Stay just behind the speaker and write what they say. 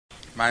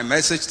My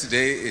message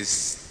today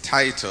is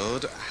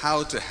titled,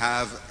 How to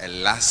Have a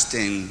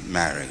Lasting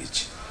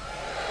Marriage.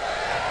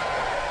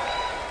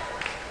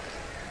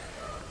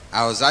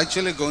 I was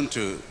actually going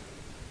to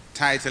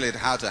title it,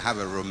 How to Have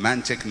a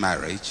Romantic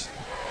Marriage,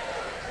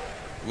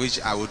 which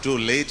I will do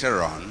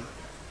later on,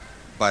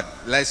 but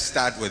let's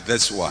start with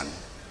this one,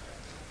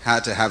 How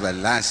to Have a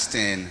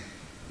Lasting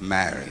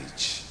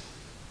Marriage.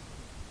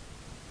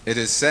 It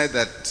is said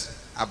that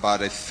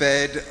about a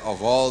third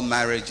of all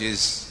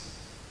marriages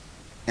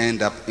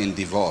end up in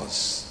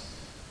divorce.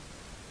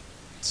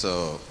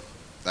 So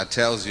that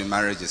tells you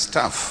marriage is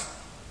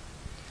tough.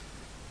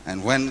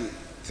 And when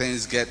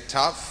things get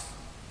tough,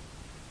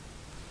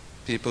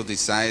 people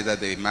decide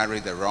that they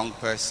married the wrong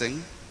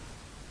person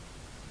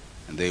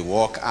and they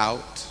walk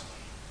out.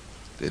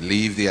 They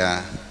leave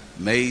their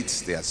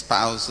mates, their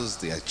spouses,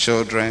 their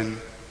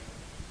children,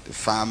 the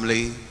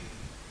family,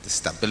 the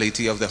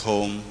stability of the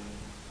home,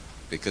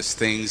 because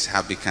things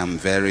have become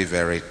very,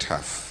 very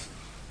tough.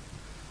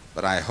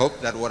 But I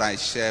hope that what I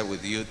share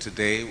with you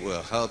today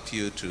will help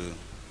you to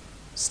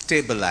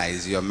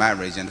stabilize your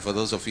marriage. And for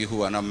those of you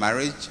who are not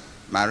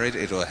married,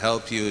 it will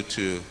help you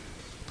to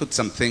put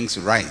some things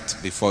right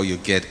before you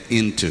get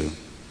into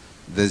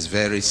this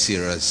very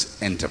serious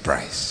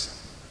enterprise.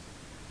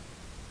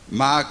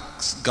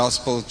 Mark's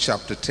Gospel,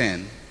 chapter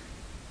 10,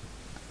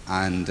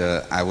 and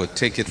I will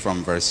take it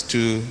from verse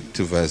 2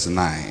 to verse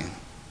 9.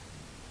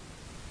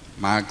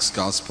 Mark's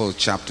Gospel,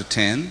 chapter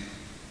 10,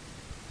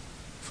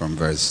 from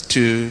verse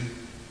 2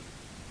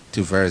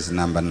 to verse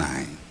number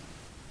 9.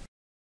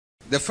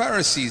 The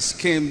Pharisees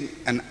came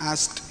and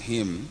asked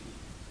him,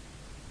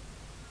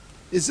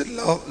 "Is it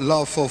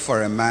lawful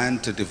for a man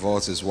to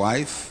divorce his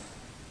wife?"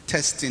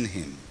 testing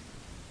him.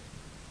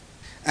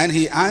 And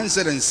he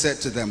answered and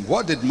said to them,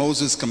 "What did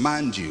Moses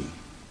command you?"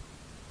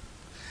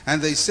 And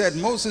they said,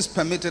 "Moses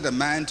permitted a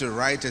man to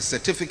write a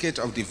certificate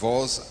of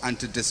divorce and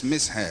to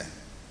dismiss her."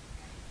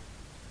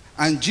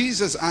 And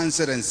Jesus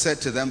answered and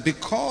said to them,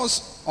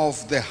 "Because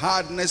of the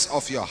hardness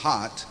of your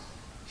heart,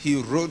 he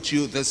wrote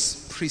you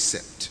this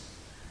precept.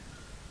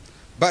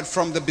 But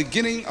from the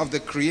beginning of the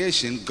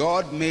creation,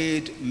 God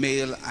made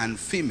male and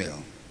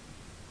female.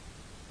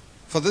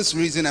 For this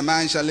reason, a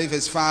man shall leave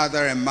his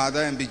father and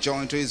mother and be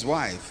joined to his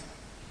wife,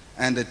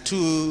 and the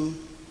two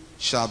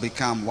shall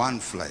become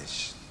one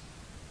flesh.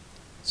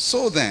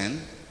 So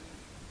then,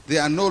 they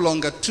are no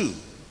longer two,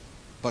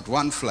 but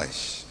one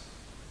flesh.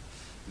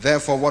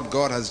 Therefore, what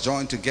God has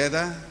joined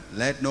together,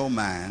 let no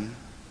man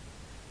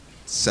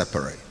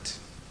separate."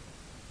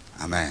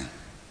 Amen.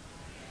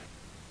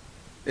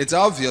 It's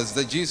obvious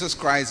that Jesus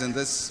Christ in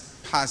this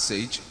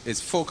passage is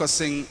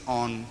focusing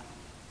on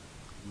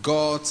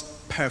God's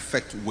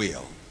perfect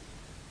will.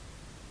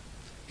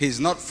 He's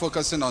not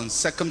focusing on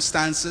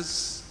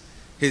circumstances.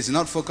 He's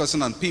not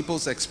focusing on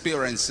people's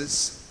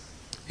experiences.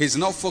 He's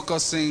not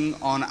focusing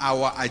on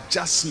our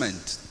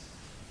adjustment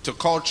to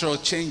cultural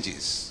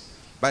changes.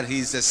 But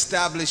he's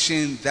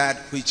establishing that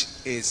which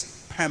is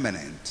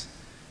permanent.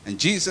 And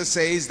Jesus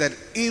says that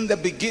in the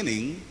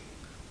beginning,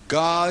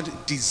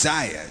 God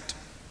desired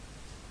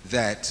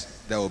that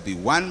there will be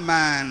one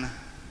man,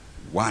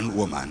 one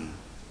woman,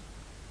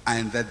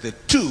 and that the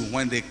two,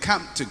 when they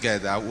come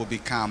together, will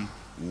become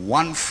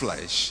one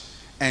flesh,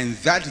 and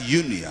that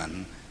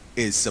union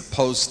is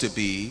supposed to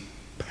be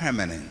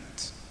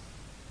permanent.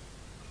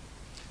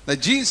 Now,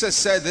 Jesus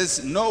said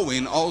this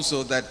knowing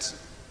also that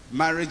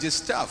marriage is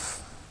tough.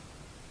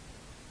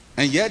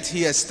 And yet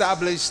he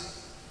established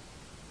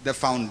the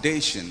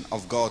foundation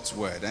of God's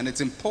word. And it's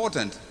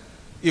important,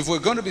 if we're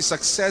going to be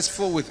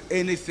successful with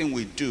anything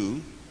we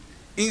do,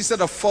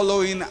 instead of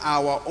following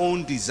our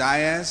own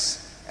desires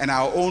and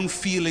our own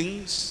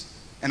feelings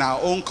and our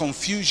own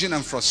confusion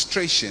and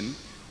frustration,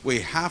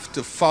 we have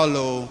to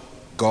follow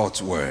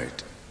God's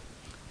word.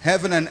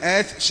 Heaven and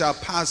earth shall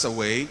pass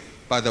away,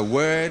 but the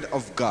word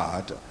of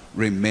God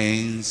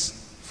remains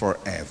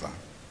forever.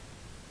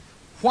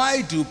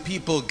 Why do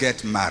people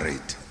get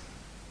married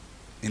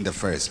in the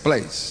first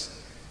place?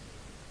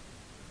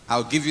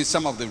 I'll give you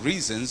some of the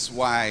reasons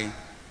why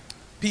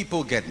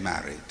people get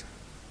married.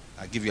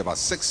 I'll give you about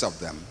 6 of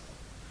them.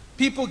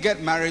 People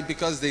get married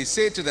because they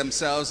say to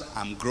themselves,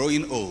 "I'm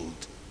growing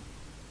old."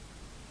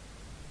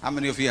 How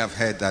many of you have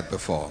heard that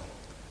before?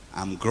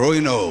 I'm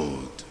growing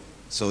old,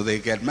 so they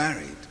get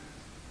married.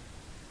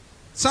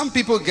 Some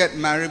people get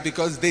married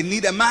because they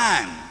need a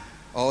man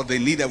or they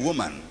need a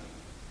woman.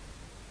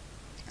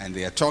 And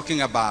they are talking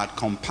about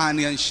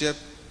companionship,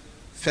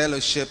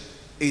 fellowship,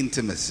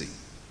 intimacy.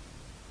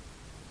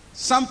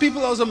 Some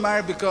people also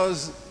marry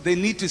because they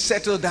need to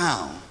settle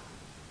down.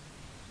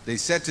 They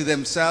said to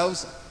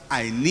themselves,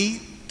 "I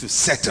need to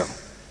settle."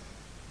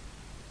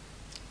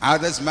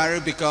 Others marry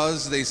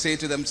because they say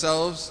to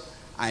themselves,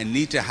 "I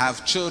need to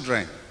have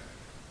children."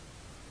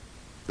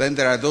 Then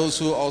there are those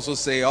who also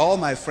say, "All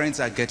my friends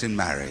are getting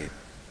married."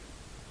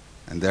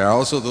 And there are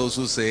also those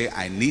who say,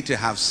 "I need to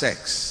have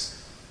sex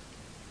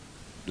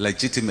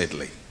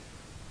legitimately."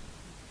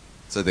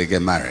 So they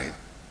get married.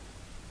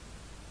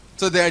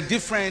 So there are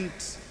different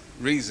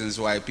reasons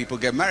why people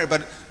get married.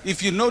 But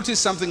if you notice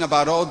something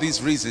about all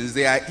these reasons,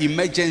 they are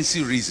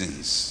emergency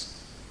reasons.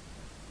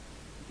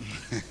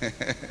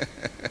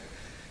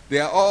 They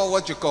are all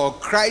what you call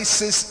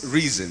crisis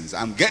reasons.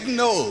 I'm getting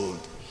old.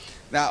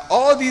 Now,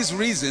 all these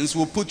reasons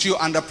will put you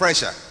under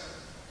pressure.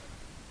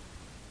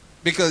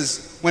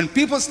 Because when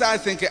people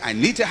start thinking, I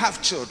need to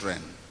have children,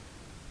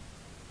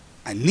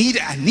 I need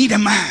a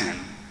man,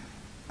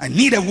 I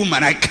need a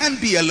woman, I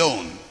can't be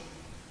alone,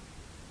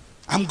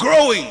 I'm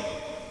growing,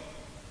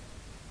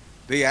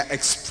 they are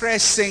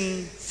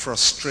expressing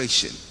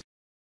frustration.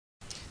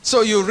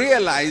 So you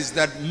realize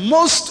that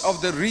most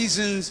of the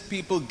reasons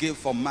people give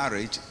for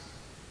marriage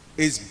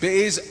is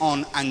based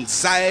on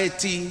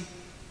anxiety,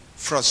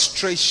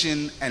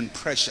 frustration, and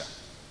pressure.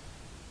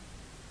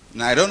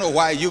 Now, I don't know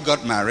why you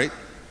got married.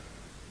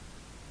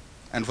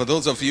 And for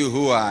those of you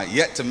who are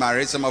yet to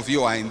marry, some of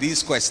you are in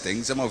these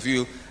questions. Some of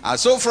you are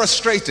so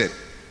frustrated.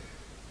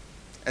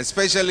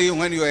 Especially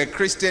when you're a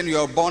Christian,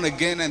 you're born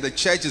again, and the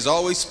church is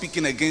always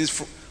speaking against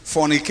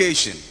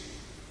fornication.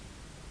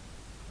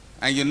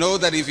 And you know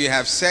that if you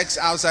have sex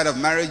outside of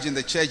marriage in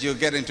the church, you'll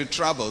get into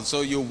trouble.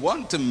 So you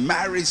want to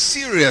marry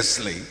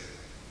seriously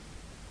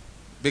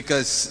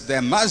because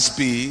there must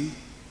be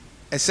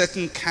a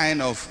certain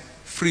kind of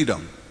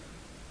freedom,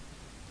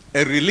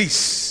 a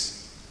release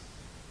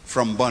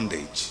from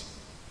bondage.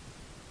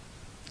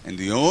 And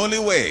the only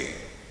way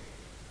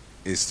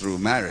is through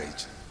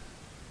marriage.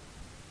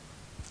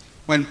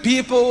 When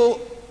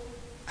people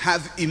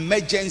have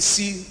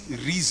emergency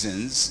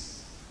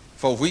reasons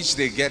for which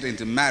they get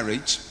into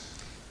marriage,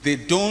 they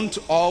don't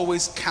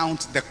always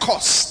count the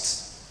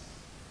cost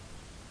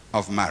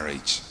of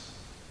marriage.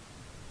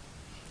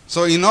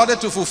 So in order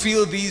to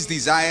fulfill these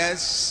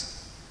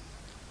desires,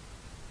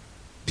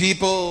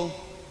 people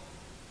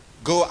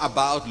go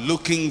about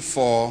looking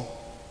for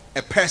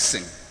a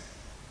person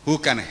who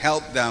can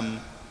help them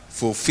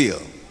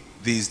fulfill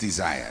these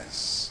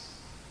desires.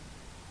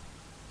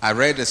 I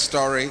read a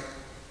story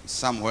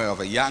somewhere of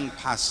a young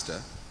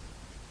pastor,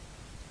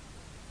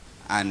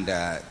 and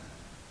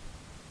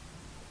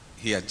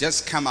he had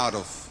just come out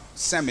of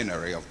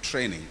seminary, of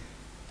training,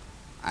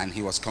 and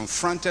he was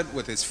confronted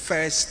with his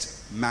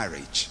first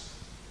marriage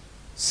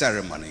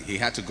ceremony. He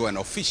had to go and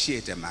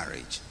officiate a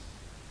marriage,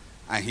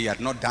 and he had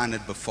not done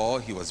it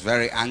before. He was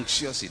very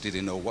anxious. He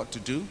didn't know what to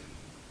do.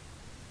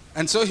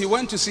 And so he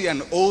went to see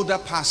an older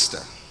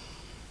pastor,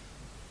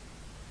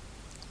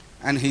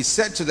 and he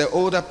said to the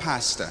older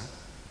pastor,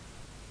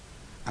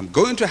 I'm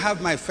going to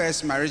have my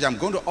first marriage. I'm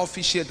going to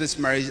officiate this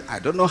marriage. I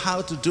don't know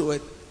how to do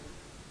it.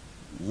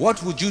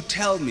 What would you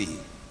tell me?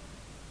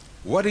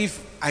 What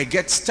if I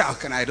get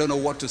stuck and I don't know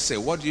what to say?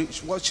 What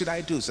should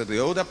I do? So the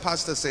older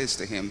pastor says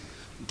to him,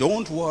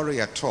 don't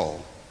worry at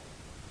all.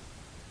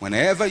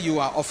 Whenever you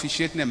are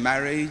officiating a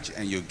marriage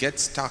and you get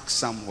stuck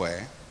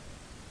somewhere,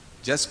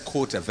 just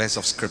quote a verse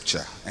of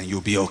scripture and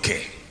you'll be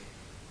okay.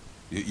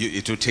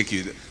 It will take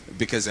you,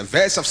 because a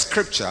verse of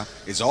scripture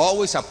is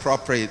always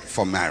appropriate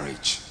for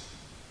marriage.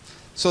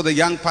 So the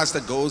young pastor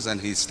goes and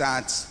he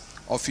starts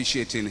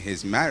officiating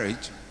his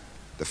marriage.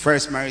 The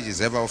first marriage he's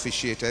ever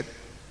officiated.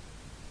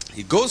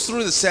 He goes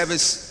through the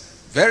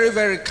service very,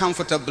 very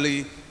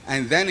comfortably,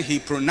 and then he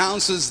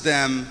pronounces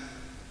them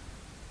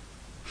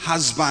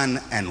husband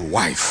and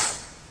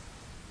wife.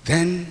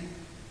 Then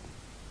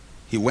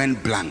he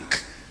went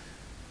blank.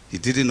 He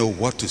didn't know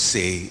what to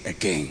say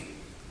again.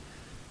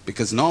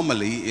 Because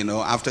normally,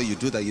 after you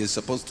do that, you're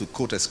supposed to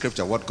quote a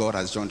scripture, what God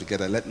has joined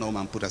together, let no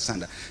man put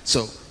asunder.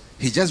 So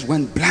he just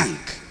went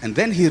blank. And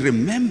then he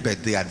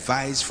remembered the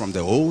advice from the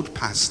old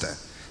pastor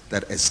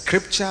that a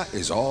scripture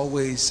is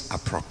always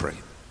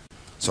appropriate.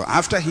 So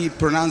after he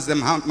pronounced them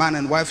man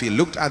and wife, he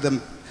looked at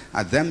them,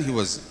 he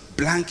was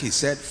blank. He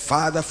said,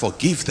 Father,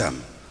 forgive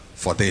them,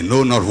 for they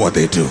know not what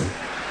they do.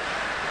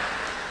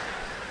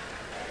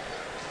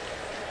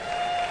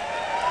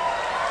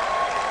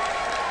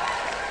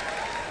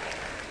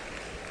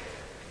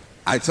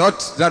 I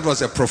thought that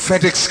was a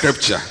prophetic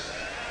scripture.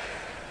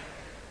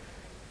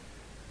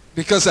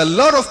 Because a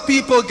lot of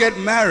people get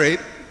married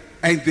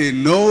and they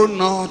know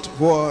not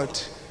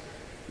what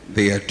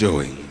they are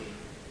doing.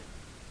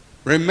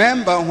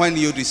 Remember, when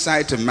you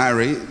decide to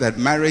marry, that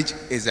marriage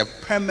is a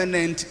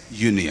permanent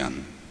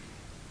union.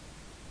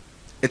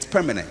 It's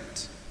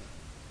permanent.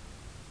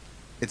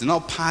 It's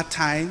not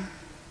part-time.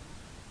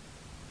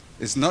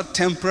 It's not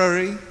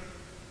temporary.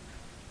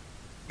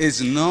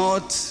 It's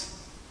not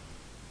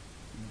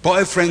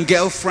boyfriend,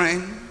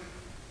 girlfriend.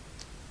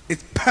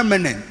 It's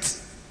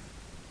permanent.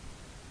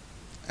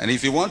 And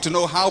if you want to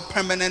know how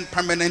permanent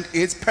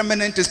is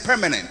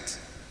permanent.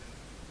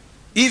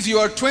 If you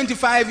are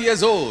 25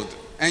 years old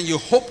and you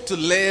hope to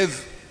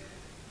live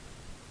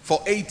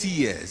for 80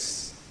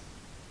 years,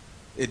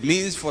 it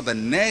means for the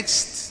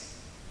next,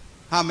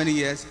 how many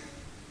years?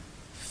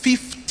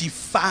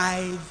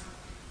 55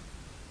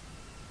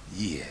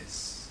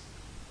 years.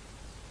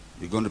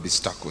 You're going to be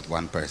stuck with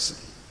one person.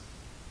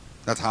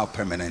 That's how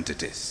permanent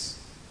it is.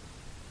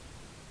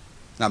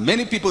 Now,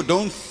 many people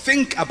don't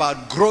think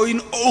about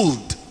growing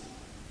old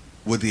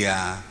with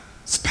their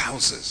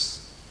spouses.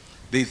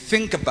 They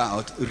think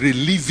about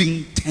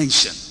relieving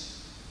tension.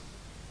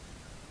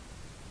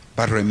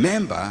 But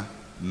remember,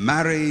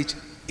 marriage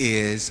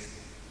is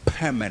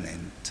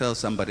permanent. Tell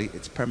somebody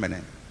it's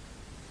permanent.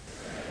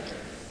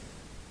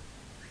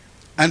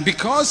 And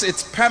because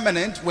it's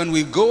permanent, when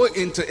we go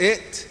into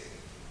it,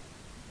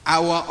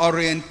 our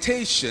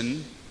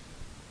orientation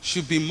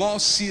should be more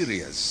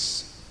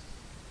serious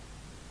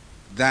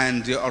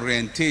than the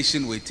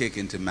orientation we take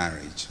into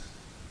marriage.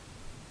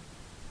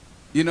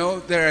 You know,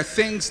 there are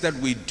things that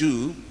we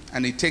do,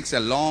 and it takes a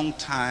long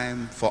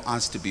time for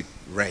us to be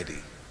ready.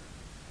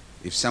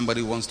 If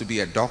somebody wants to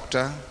be a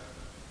doctor,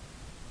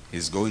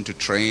 he's going to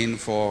train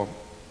for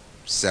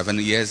 7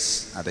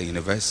 years at a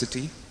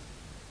university.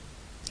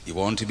 You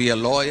want to be a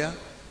lawyer,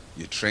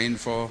 you train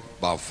for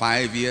about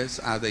 5 years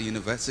at the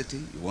university.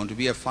 You want to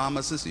be a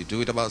pharmacist, you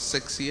do it about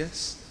 6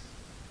 years.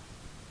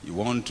 You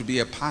want to be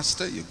a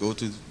pastor, you go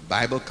to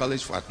Bible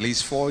college for at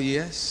least 4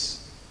 years.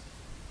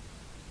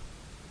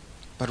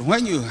 But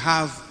when you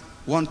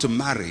want to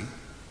marry,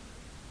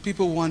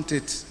 people want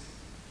it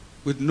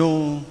with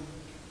no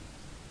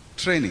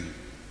training.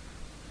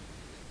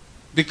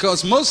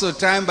 Because most of the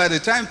time, by the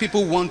time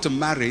people want to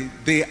marry,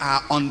 they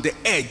are on the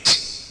edge.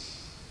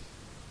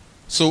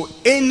 So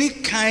any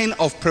kind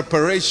of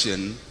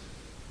preparation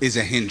is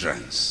a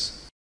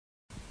hindrance.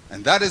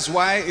 And that is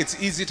why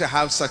it's easy to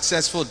have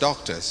successful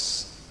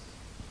doctors,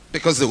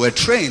 because they were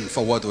trained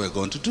for what they were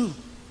going to do.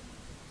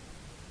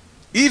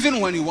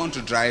 Even when you want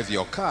to drive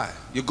your car,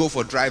 you go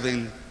for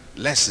driving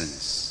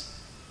lessons.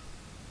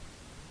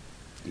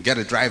 You get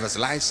a driver's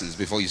license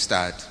before you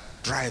start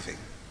driving.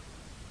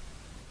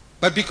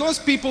 But because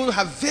people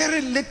have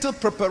very little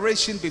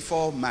preparation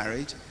before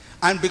marriage,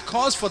 and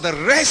because for the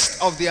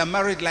rest of their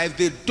married life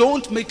they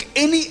don't make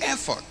any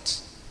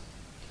effort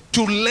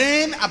to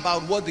learn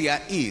about what they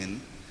are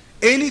in,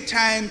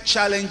 anytime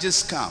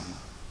challenges come,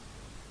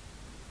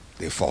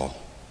 they fall.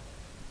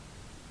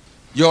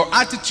 Your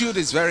attitude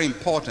is very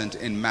important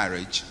in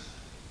marriage.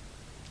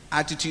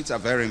 Attitudes are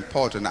very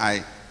important.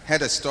 I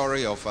heard a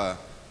story of a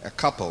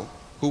couple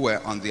who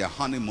were on their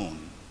honeymoon,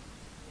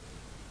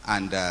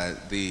 and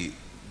the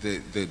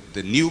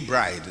new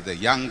bride, the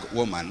young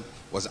woman,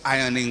 was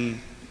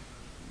ironing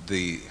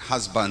the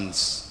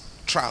husband's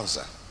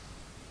trouser.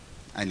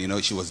 And you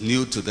know, she was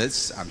new to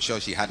this. I'm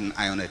sure she hadn't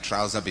ironed a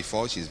trouser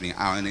before. She's been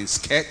ironing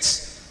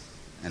skirts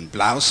and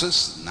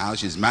blouses. Now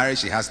she's married,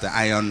 she has the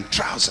iron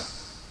trouser.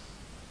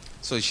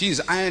 So she's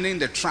ironing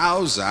the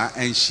trouser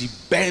and she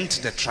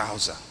bent the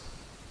trouser.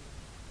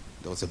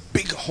 There was a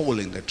big hole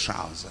in the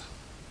trouser.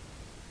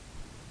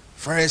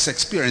 First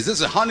experience. This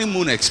is a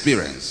honeymoon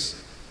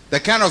experience.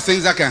 The kind of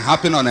things that can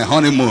happen on a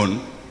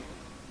honeymoon.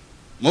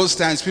 Most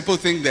times people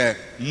think the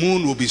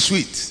moon will be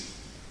sweet,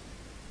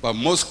 but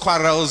most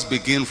quarrels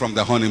begin from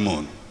the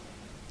honeymoon.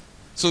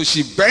 So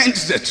she bent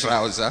the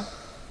trouser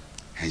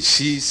and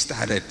she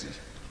started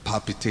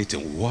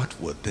palpitating. What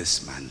would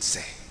this man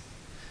say?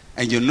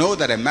 And you know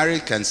that a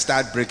marriage can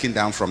start breaking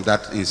down from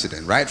that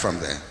incident, right from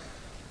there.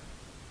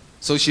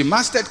 So she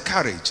mustered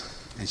courage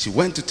and she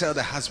went to tell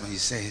the husband. He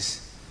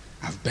says,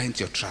 I've bent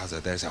your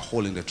trouser. There's a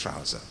hole in the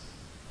trouser.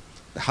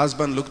 The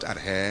husband looked at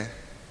her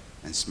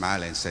and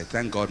smiled and said,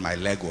 thank God my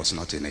leg was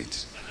not in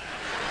it.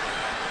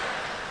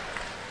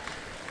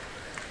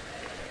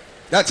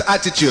 That's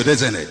attitude,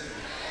 isn't it?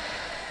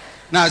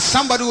 Now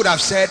somebody would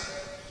have said,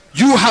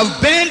 you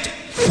have bent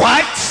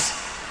what?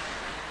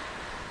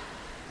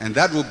 And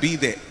that will be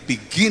the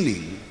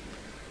beginning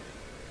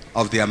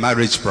of their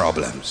marriage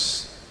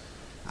problems.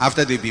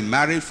 After they've been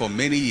married for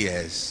many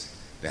years,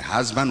 the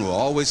husband will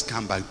always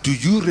come back. Do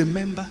you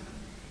remember?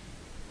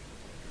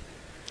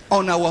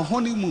 On our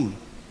honeymoon,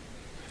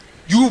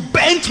 you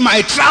bent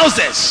my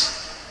trousers.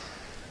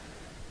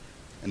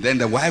 And then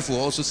the wife will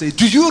also say,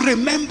 do you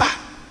remember?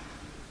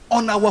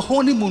 On our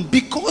honeymoon,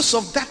 because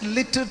of that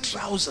little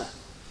trouser,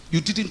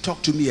 you didn't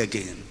talk to me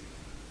again.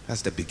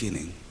 That's the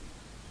beginning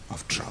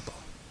of trouble.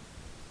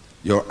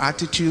 Your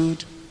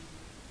attitude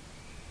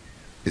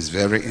is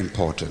very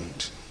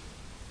important.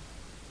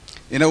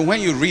 You know,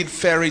 when you read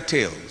fairy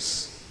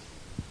tales,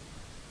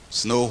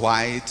 Snow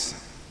White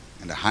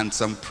and the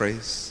Handsome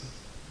Prince,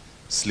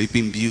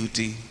 Sleeping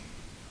Beauty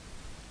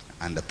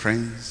and the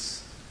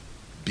Prince,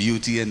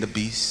 Beauty and the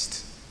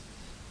Beast,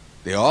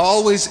 they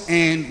always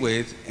end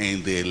with,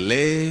 and they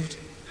lived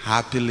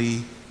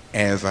happily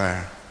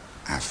ever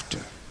after.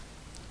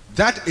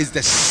 That is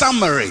the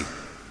summary,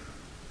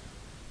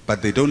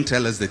 but they don't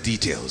tell us the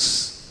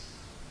details.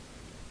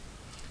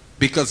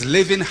 Because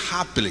living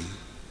happily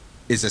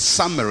is a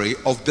summary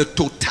of the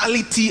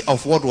totality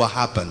of what will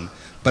happen,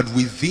 but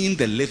within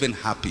the living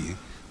happy,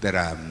 there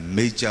are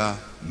major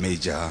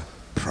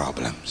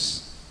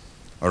problems.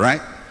 All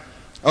right?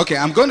 Okay,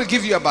 I'm going to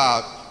give you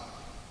about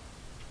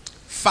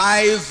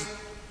 5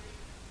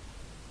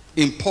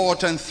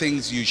 important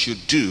things you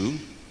should do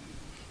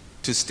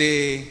to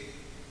stay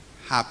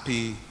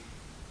happy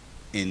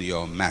in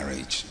your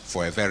marriage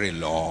for a very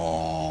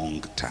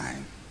long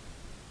time.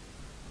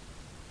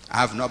 I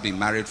have not been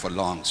married for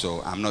long,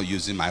 so I'm not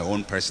using my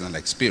own personal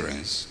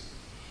experience.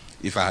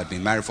 If I had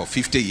been married for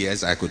 50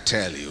 years, I could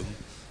tell you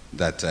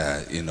that,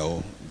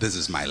 this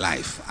is my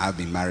life. I've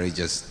been married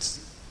just,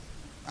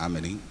 how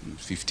many?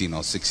 15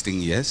 or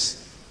 16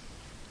 years.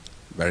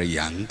 Very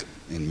young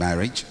in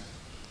marriage.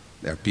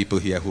 There are people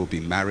here who have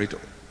been married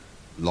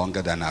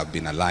longer than I've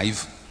been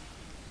alive.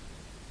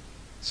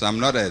 So I'm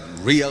not a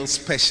real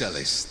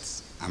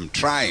specialist. I'm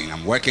trying.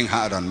 I'm working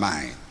hard on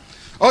mine.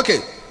 Okay,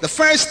 the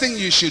first thing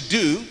you should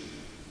do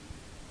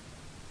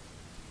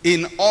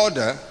in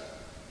order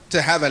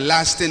to have a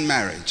lasting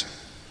marriage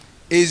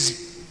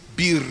is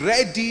be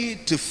ready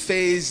to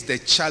face the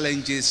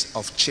challenges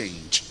of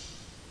change.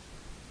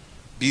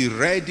 Be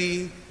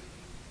ready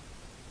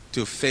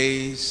to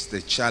face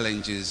the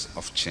challenges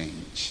of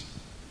change.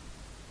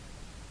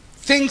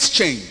 Things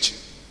change.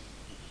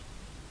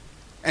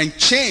 And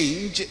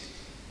change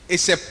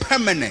is a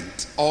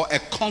permanent or a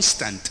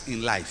constant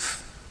in life.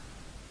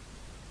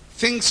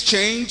 Things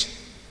change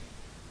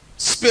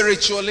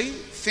spiritually,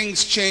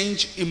 things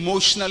change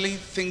emotionally,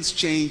 things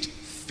change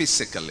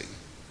physically.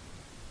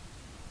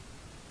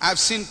 I've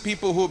seen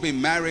people who've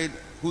been married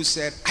who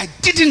said, I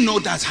didn't know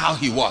that's how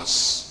he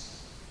was.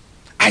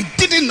 I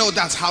didn't know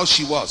that's how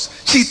she was.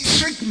 She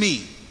tricked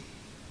me.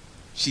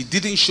 She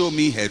didn't show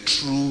me her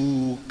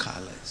true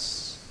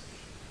colors.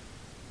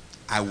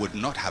 I would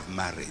not have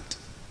married.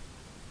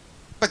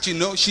 But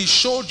she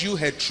showed you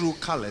her true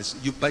colors,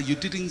 but you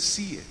didn't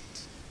see it.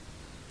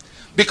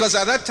 Because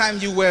at that time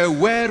you were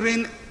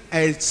wearing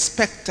a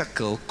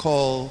spectacle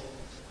called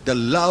the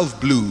love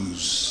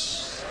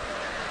blues.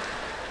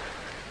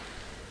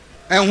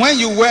 And when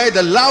you wear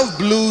the love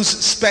blues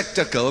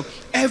spectacle,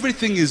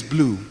 everything is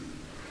blue.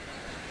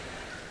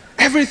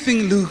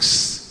 Everything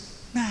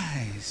looks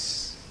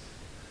nice.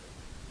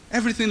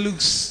 Everything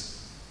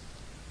looks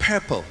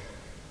purple.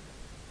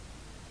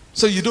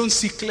 So you don't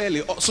see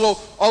clearly. So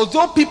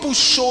although people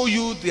show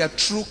you their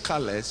true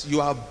colors, you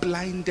are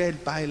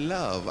blinded by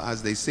love.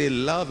 As they say,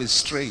 love is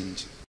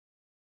strange.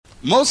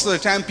 Most of the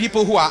time,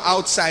 people who are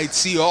outside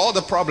see all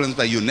the problems,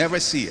 but you never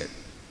see it.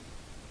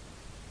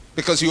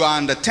 Because you are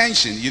under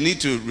tension. You need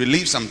to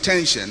relieve some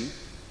tension.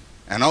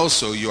 And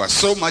also, you are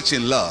so much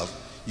in love,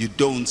 you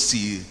don't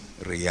see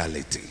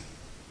reality.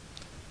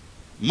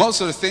 Most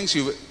of the things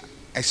you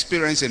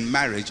experience in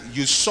marriage,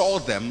 you saw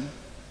them,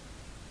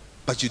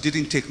 but you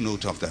didn't take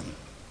note of them.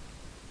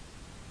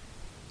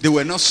 They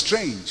were not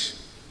strange.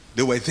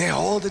 They were there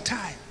all the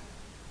time,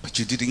 but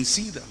you didn't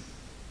see them.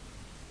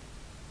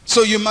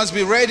 So you must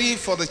be ready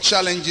for the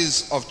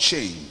challenges of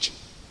change.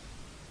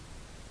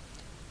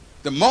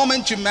 The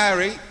moment you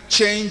marry,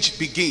 change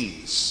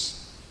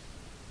begins.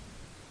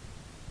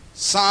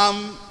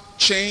 Some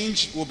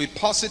change will be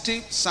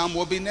positive, some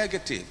will be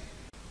negative.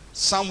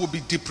 Some will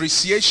be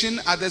depreciation,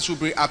 others will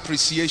be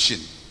appreciation.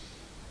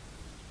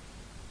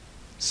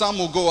 Some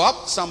will go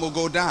up, some will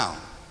go down.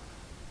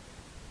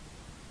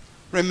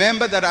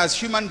 Remember that as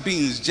human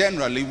beings,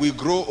 generally, we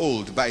grow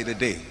old by the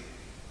day.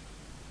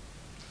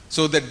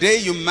 So the day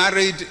you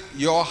married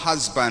your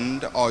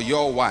husband or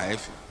your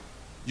wife,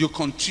 you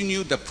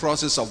continue the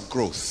process of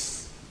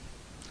growth.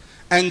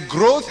 And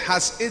growth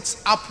has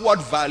its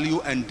upward value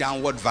and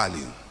downward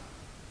value.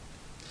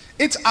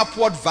 Its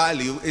upward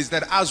value is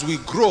that as we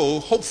grow,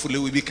 hopefully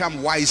we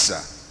become wiser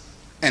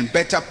and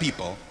better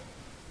people.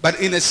 But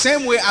in the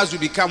same way as we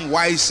become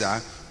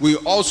wiser, we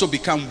also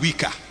become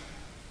weaker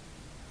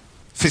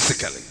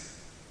physically.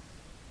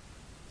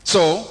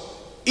 So,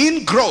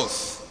 in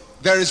growth,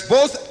 there is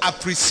both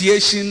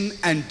appreciation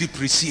and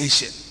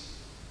depreciation.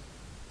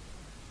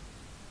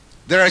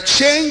 There are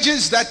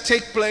changes that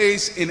take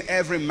place in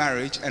every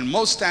marriage, and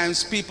most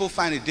times people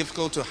find it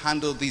difficult to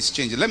handle these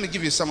changes. Let me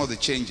give you some of the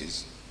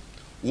changes.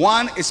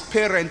 One is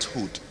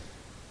parenthood.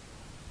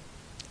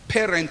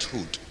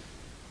 Parenthood.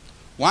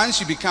 Once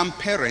you become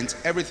parents,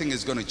 everything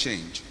is going to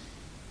change.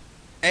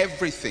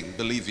 Everything,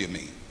 believe you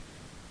me.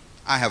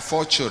 I have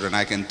 4 children.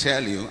 I can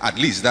tell you, at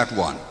least that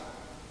one,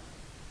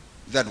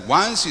 that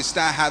once you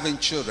start having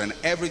children,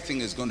 everything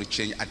is going to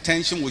change.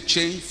 Attention will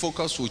change,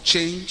 focus will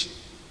change,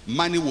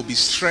 money will be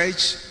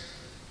stretched.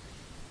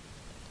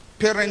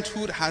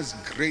 Parenthood has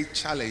great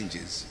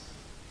challenges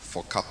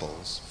for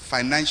couples.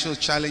 Financial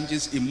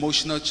challenges,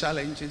 emotional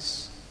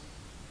challenges,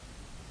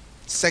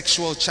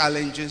 sexual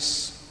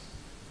challenges.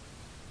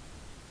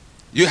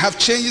 You have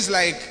changes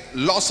like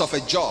loss of a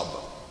job.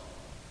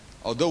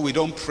 Although we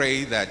don't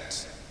pray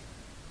that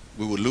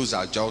we will lose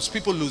our jobs,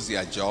 people lose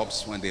their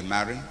jobs when they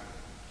marry.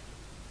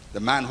 The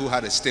man who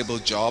had a stable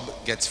job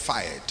gets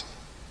fired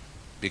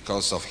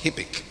because of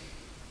HIPIC.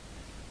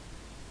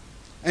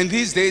 And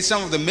these days,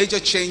 some of the major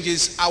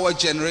changes our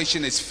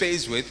generation is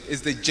faced with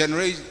is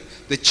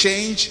the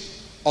change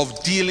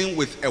of dealing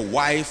with a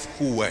wife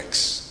who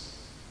works.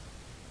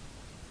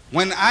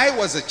 When I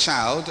was a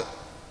child,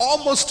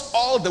 almost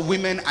all the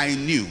women I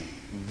knew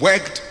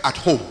worked at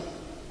home.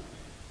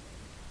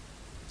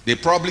 They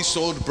probably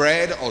sold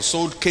bread or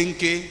sold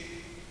kinky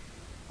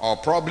or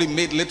probably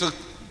made little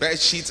bed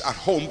sheets at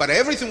home, but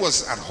everything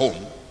was at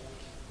home.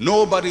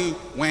 Nobody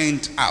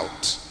went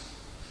out.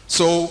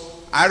 So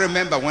I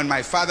remember when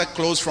my father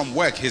closed from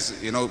work,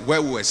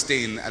 where we were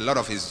staying, a lot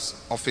of his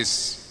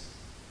office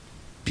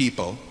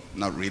people,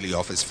 not really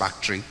office,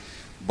 factory,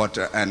 but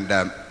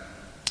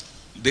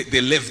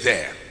they lived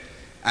there.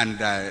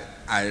 And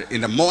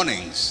in the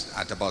mornings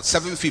at about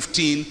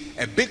 7:15,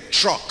 a big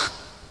truck,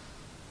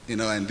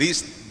 and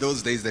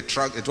those days the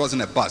truck, it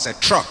wasn't a bus, a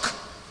truck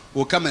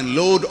will come and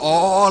load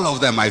all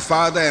of them, my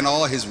father and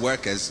all his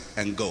workers,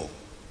 and go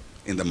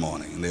in the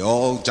morning. And they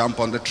all jump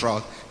on the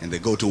truck and they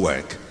go to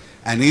work.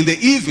 And in the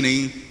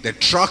evening, the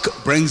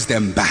truck brings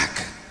them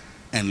back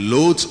and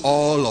loads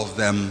all of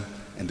them,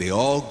 and they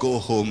all go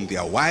home.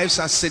 Their wives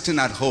are sitting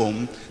at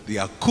home, they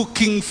are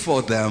cooking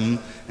for them,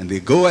 and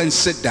they go and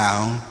sit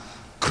down,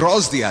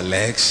 cross their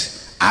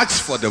legs,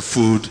 ask for the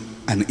food,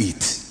 and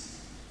eat.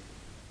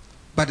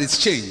 But it's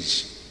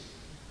changed.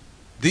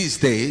 These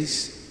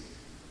days,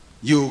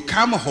 you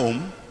come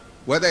home,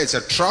 whether it's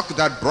a truck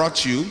that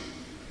brought you,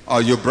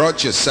 or you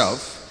brought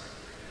yourself,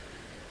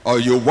 or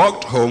you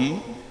walked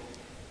home,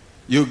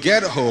 you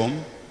get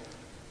home,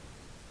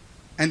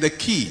 and the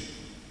key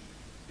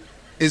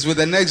is with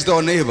the next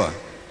door neighbor.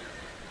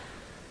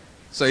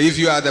 So if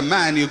you are the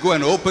man, you go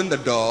and open the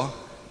door,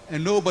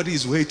 and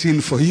nobody's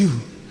waiting for you,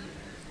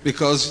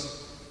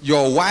 because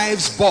your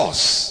wife's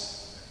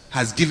boss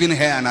has given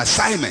her an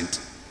assignment,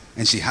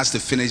 and she has to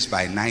finish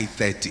by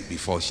 9:30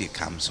 before she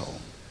comes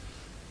home.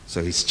 So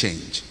it's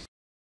changed.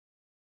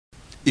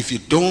 If you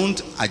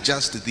don't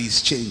adjust to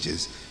these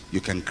changes,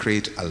 you can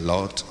create a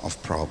lot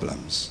of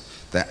problems.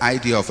 The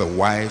idea of a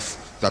wife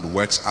that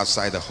works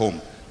outside the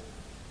home.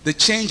 The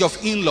change of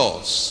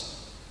in-laws.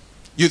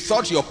 You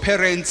thought your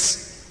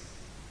parents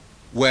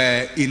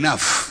were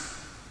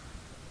enough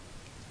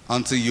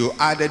until you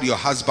added your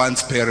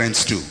husband's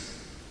parents too.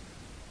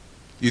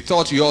 You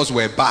thought yours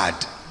were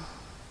bad.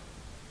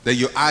 Then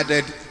you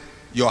added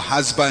your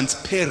husband's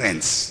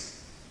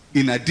parents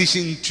in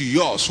addition to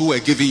yours who were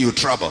giving you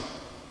trouble.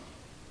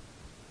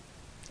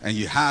 And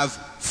you have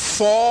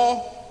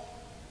 4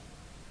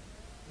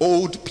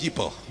 old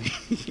people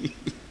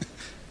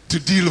to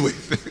deal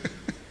with.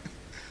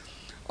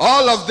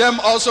 All of them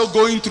also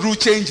going through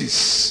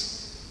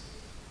changes.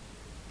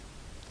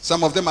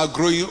 Some of them are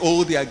growing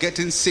old, they are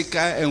getting sicker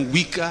and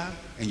weaker,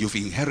 and you've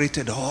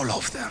inherited all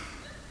of them.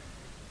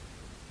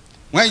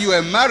 When you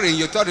were marrying,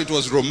 you thought it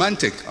was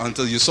romantic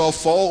until you saw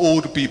 4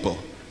 old people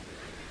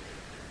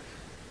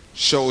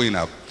showing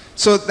up.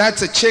 So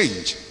that's a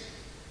change.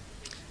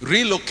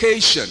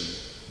 Relocation.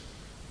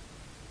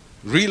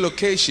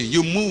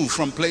 You move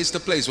from place to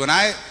place. When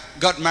I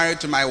got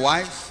married to my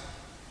wife,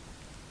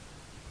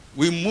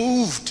 we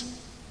moved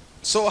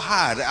so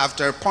hard.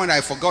 After a point,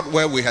 I forgot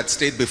where we had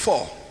stayed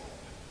before,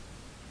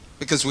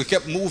 because we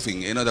kept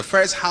moving. The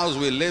first house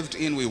we lived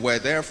in, we were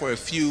there for a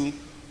few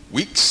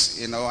weeks,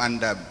 and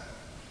the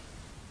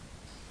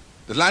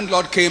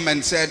landlord came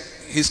and said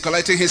he's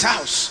collecting his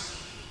house.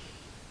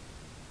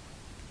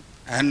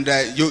 And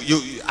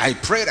I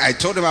prayed. I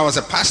told him I was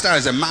a pastor,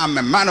 as a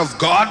man of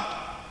God.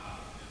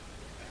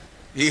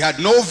 He had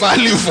no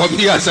value for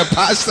me as a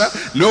pastor,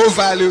 no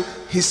value.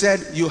 He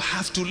said, you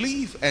have to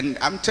leave. And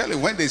I'm telling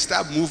you, when they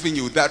start moving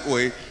you that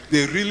way,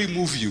 they really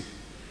move you.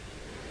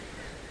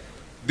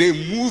 They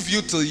move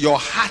you till your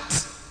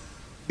heart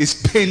is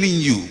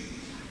paining you.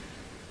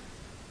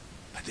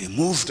 But they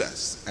moved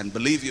us. And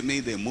believe you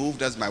me, they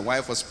moved us. My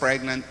wife was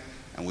pregnant,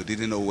 and we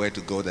didn't know where to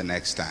go the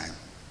next time.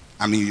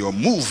 I mean, you're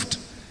moved,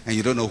 and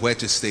you don't know where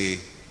to stay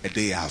a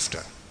day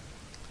after.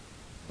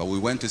 But we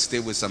went to stay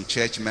with some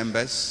church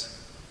members,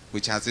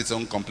 which has its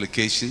own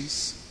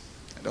complications.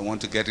 I don't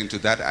want to get into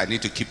that. I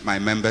need to keep my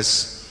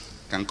members,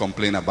 can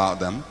complain about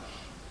them.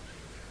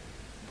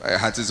 It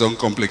has its own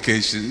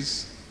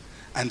complications.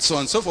 And so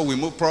on and so forth. We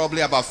moved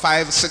probably about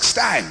 5-6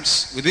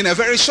 times within a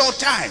very short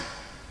time.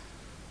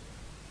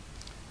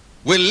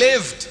 We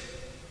lived,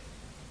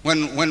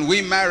 when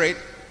we married,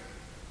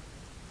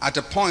 at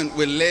a point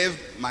we lived,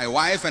 my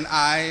wife and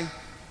I,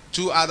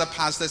 2 other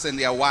pastors and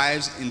their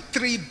wives, in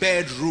 3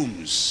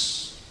 bedrooms.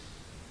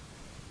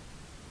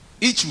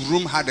 Each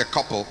room had a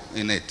couple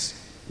in it,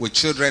 with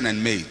children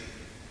and maid.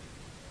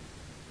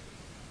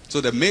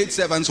 So the maid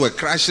servants were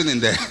crashing in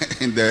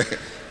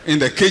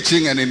the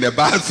kitchen and in the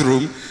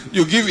bathroom.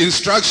 You give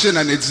instruction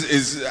and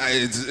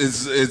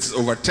it's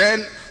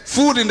overturned.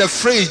 Food in the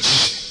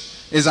fridge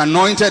is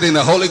anointed in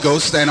the Holy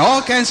Ghost, and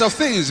all kinds of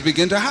things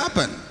begin to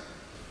happen.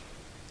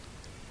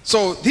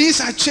 So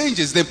these are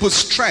changes. They put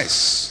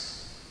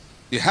stress.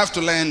 You have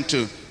to learn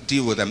to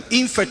deal with them.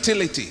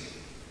 Infertility.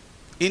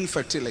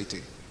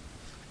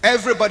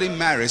 Everybody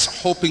marries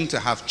hoping to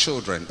have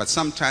children, but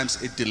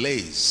sometimes it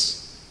delays.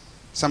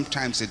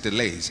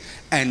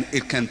 And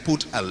it can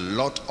put a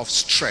lot of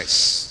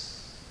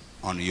stress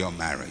on your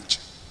marriage.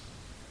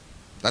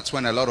 That's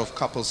when a lot of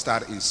couples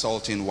start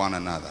insulting one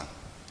another.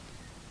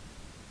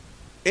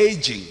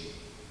 Aging.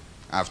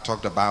 I've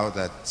talked about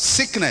that.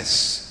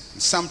 Sickness,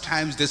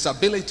 sometimes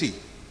disability.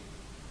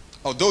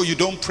 Although you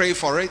don't pray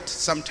for it,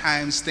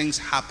 sometimes things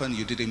happen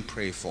you didn't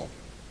pray for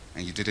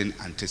and you didn't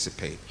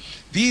anticipate.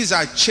 These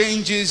are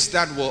changes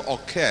that will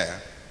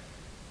occur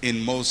in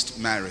most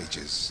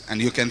marriages.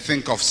 And you can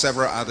think of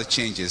several other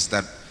changes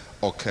that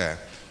occur.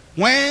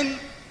 When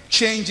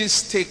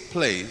changes take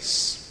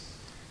place,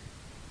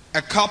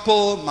 a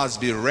couple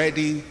must be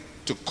ready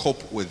to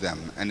cope with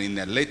them. And in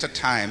a later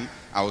time,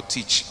 I will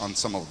teach on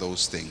some of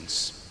those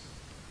things.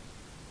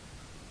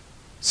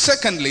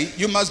 Secondly,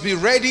 you must be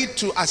ready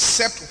to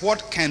accept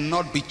what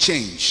cannot be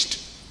changed.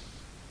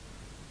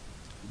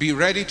 Be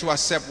ready to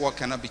accept what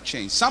cannot be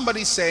changed.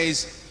 Somebody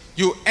says,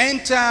 you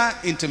enter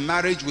into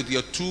marriage with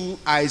your two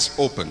eyes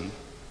open.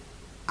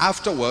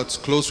 Afterwards,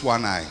 close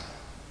one eye.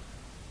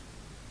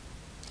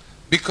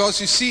 Because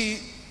you see,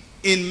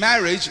 in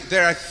marriage,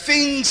 there are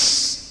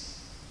things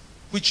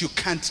which you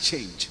can't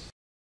change.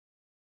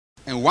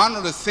 And one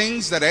of the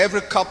things that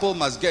every couple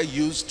must get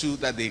used to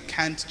that they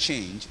can't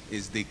change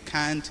is they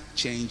can't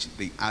change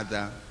the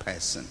other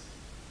person.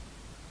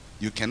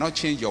 You cannot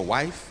change your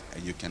wife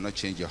and you cannot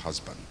change your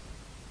husband.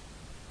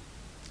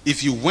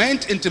 If you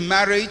went into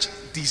marriage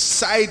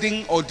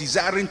deciding or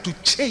desiring to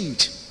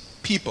change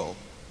people,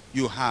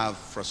 you have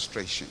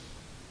frustration.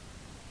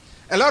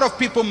 A lot of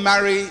people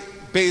marry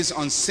based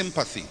on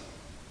sympathy.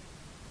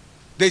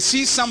 They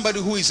see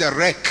somebody who is a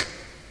wreck,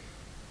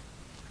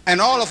 and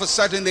all of a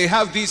sudden they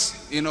have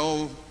this,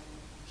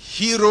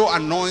 hero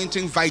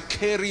anointing,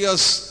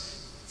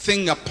 vicarious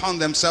thing upon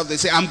themselves. They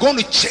say, I'm going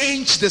to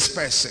change this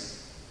person.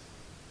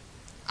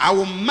 I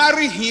will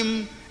marry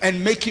him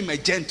and make him a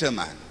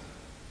gentleman.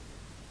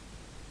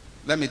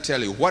 Let me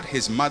tell you, what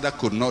his mother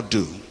could not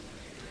do,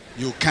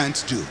 you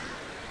can't do.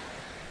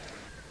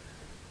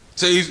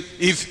 So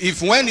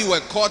if when you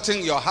were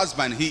courting your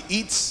husband, he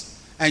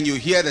eats and you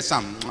hear the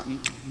sound,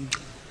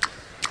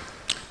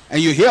 and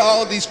you hear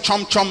all these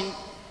chomp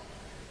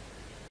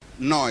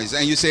noise,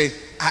 and you say,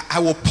 I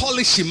will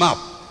polish him up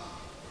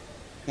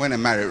when I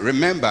marry.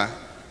 Remember,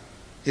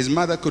 his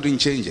mother couldn't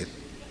change it.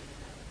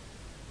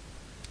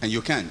 And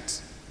you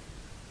can't.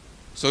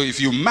 So if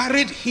you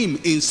married him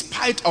in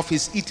spite of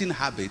his eating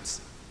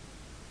habits,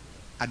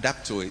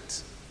 adapt to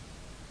it.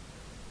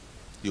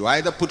 You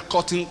either put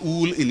cotton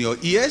wool in your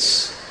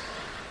ears,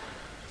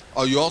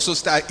 or you also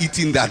start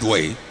eating that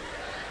way.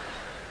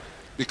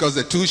 Because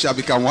the two shall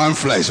become one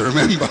flesh,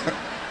 remember.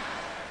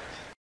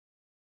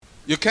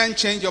 You can't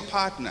change your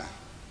partner.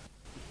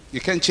 You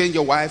can't change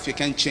your wife. You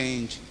can't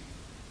change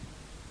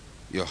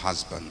your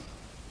husband.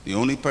 The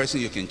only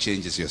person you can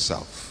change is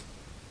yourself.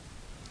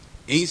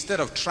 Instead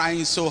of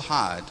trying so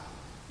hard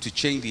to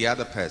change the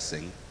other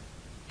person,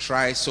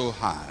 try so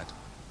hard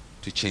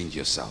to change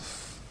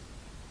yourself.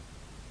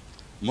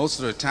 Most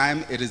of the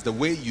time, it is the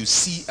way you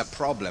see a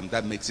problem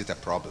that makes it a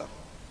problem.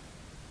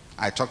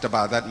 I talked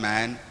about that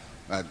man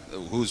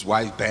whose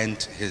wife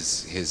bent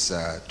his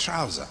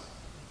trouser.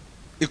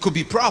 It could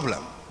be a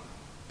problem,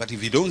 but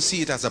if you don't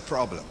see it as a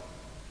problem,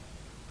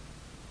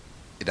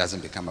 it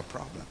doesn't become a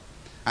problem.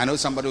 I know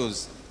somebody will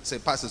say,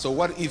 Pastor, so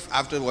what if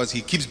afterwards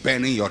he keeps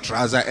bending your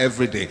trouser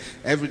every day?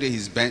 Every day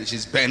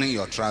she's bending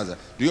your trouser.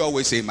 Do you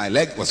always say, my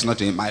leg was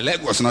not in it? My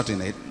leg was not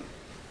in it.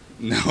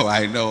 No,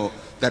 I know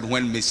that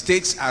when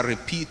mistakes are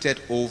repeated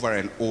over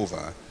and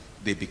over,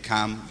 they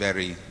become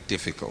very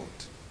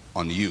difficult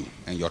on you,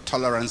 and your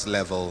tolerance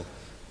level,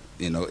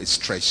 is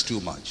stretched too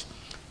much.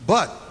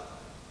 But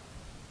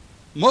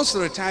most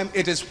of the time,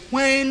 it is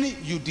when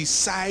you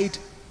decide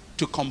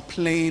to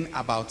complain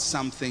about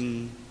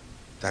something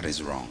that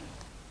is wrong,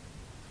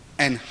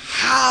 and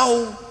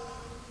how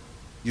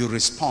you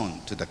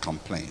respond to the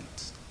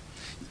complaint.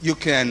 You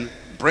can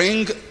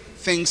bring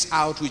things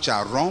out which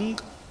are wrong,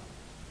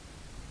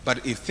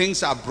 but if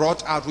things are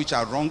brought out which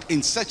are wrong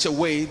in such a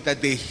way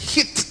that they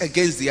hit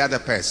against the other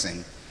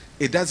person,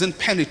 it doesn't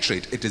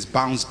penetrate, it is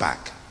bounced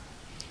back.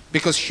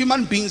 Because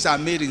human beings are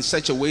made in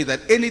such a way that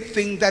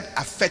anything that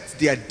affects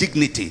their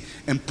dignity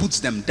and puts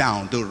them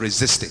down, they'll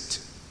resist it.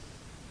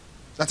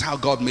 That's how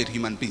God made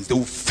human beings. They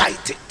will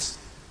fight it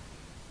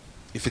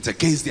if it's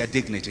against their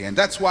dignity. And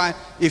that's why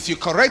if you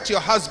correct your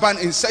husband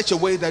in such a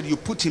way that you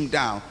put him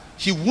down,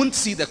 he won't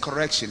see the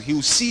correction. He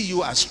will see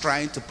you as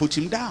trying to put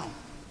him down.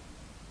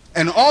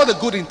 And all the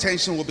good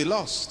intention will be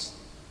lost.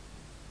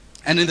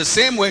 And in the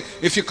same way,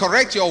 if you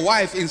correct your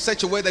wife in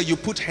such a way that you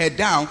put her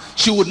down,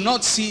 she would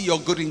not see your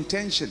good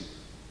intention,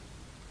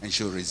 and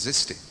she'll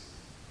resist it.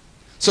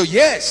 So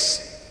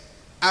yes,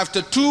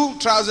 after two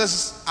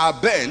trousers are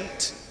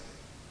bent,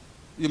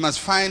 you must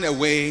find a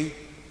way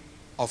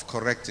of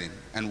correcting.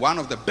 And one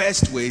of the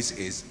best ways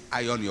is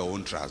iron your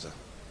own trouser.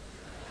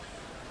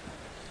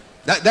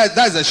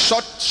 That's a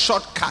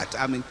shortcut.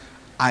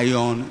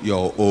 Iron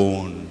your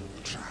own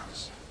trouser.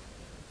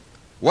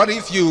 What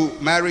if you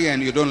marry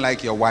and you don't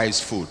like your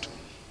wife's food?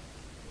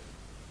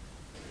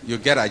 You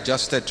get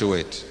adjusted to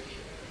it.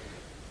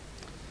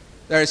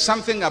 There is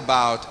something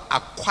about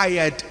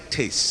acquired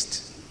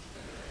taste.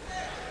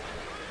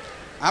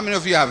 How many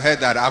of you have heard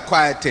that?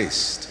 Acquired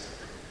taste.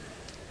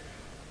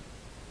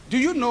 Do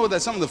you know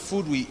that some of the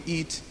food we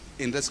eat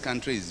in this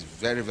country is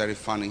very, very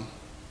funny?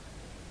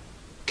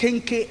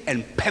 Kenke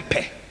and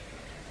pepper.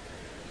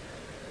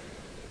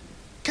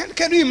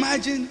 Can you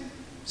imagine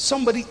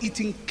somebody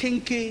eating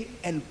kenke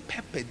and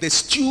pepper? The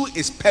stew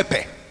is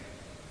pepper.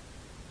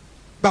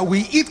 But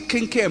we eat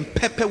kenke and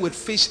pepper with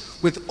fish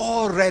with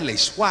all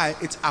relish. Why?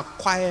 It's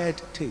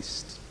acquired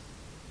taste.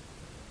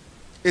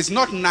 It's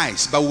not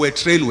nice, but we're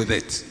trained with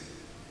it.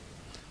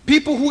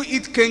 People who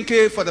eat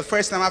kenke for the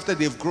first time after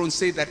they've grown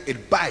say that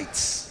it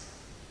bites.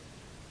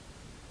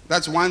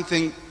 That's one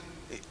thing.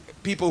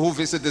 People who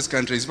visit this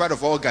country, in spite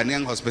of all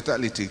Ghanaian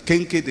hospitality,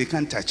 kenke, they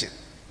can't touch it.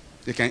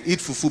 They can eat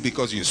fufu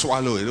because you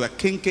swallow it. But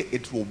kenke,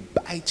 it will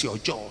bite your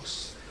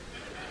jaws.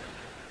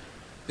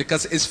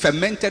 Because it's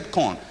fermented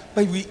corn.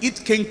 But we eat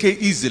kenke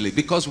easily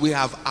because we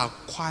have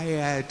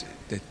acquired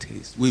the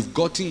taste. We've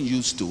gotten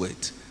used to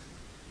it.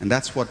 And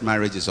that's what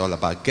marriage is all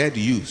about. Get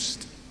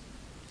used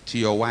to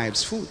your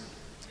wife's food.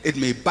 It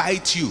may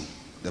bite you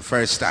the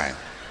first time.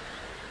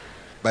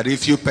 But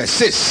if you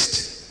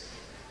persist,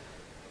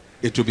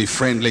 it will be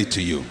friendly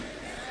to you.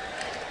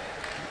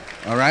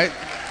 All right?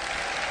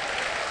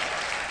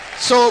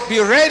 So be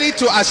ready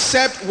to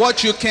accept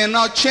what you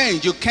cannot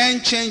change. You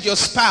can't change your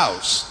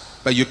spouse,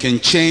 but you can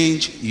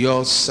change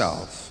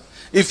yourself.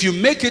 If you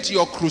make it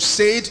your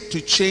crusade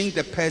to change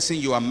the person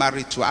you are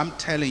married to, I'm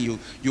telling you,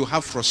 you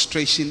have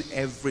frustration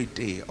every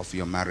day of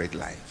your married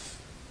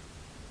life.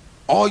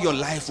 All your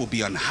life will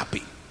be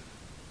unhappy.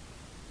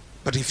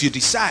 But if you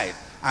decide,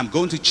 I'm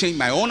going to change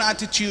my own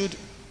attitude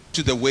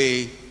to the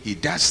way he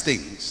does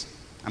things.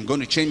 I'm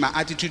going to change my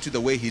attitude to the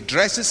way he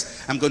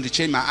dresses. I'm going to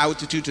change my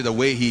attitude to the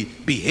way he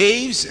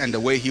behaves and the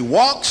way he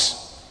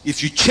walks.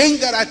 If you change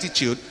that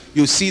attitude,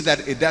 you'll see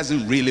that it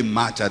doesn't really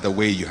matter the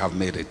way you have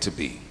made it to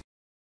be.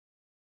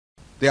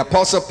 The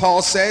Apostle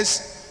Paul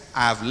says,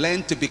 I have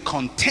learned to be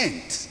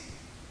content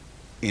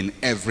in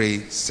every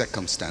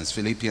circumstance.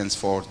 Philippians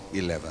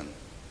 4:11.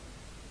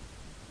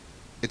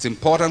 It's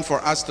important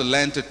for us to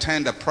learn to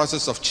turn the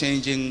process of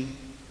changing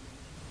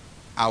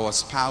our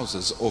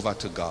spouses over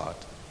to God.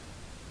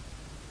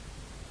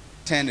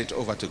 Turn it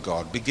over to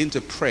God. Begin to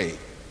pray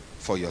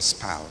for your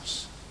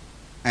spouse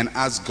and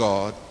ask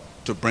God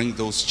to bring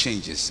those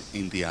changes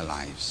in their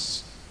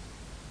lives.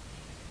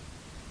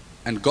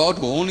 And God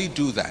will only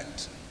do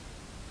that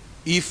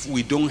if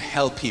we don't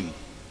help him,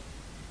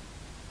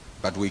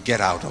 but we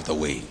get out of the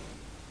way.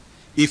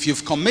 If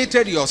you've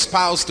committed your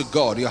spouse to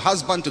God, your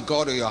husband to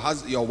God, or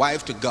your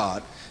wife to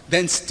God,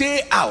 then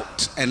stay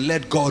out and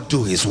let God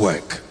do his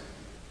work.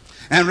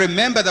 And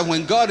remember that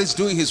when God is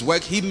doing his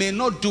work, he may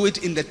not do it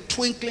in the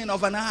twinkling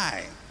of an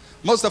eye.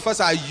 Most of us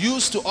are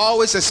used to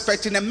always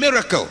expecting a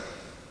miracle.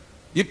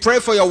 You pray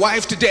for your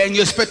wife today and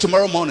you expect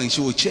tomorrow morning she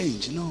will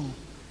change. No,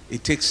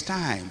 it takes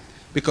time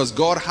because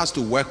God has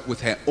to work with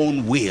her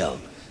own will.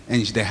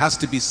 And there has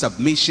to be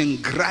submission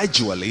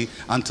gradually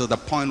until the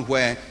point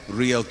where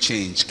real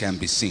change can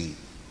be seen.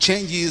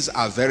 Changes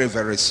are very,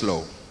 very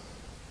slow.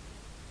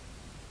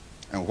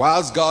 And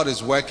whilst God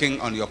is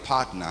working on your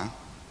partner,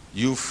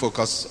 you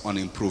focus on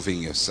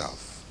improving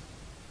yourself.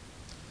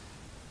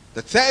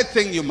 The third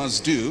thing you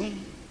must do,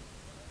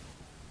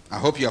 I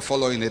hope you are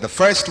following it. The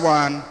first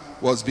one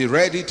was be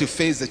ready to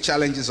face the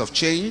challenges of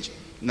change.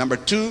 Number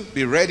 2,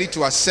 be ready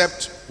to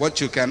accept what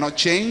you cannot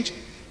change.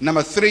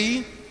 Number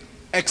 3,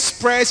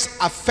 express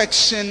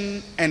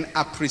affection and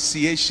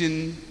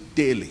appreciation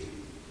daily.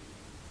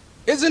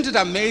 Isn't it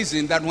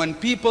amazing that when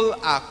people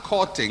are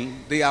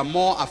courting, they are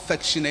more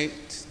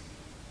affectionate,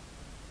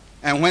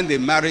 and when they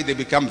marry, they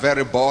become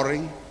very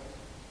boring?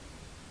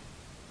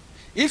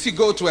 If you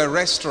go to a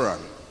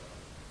restaurant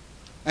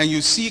and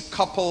you see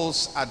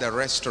couples at the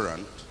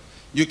restaurant,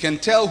 you can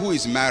tell who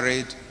is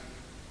married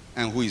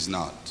and who is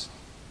not.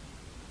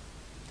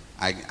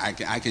 I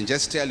can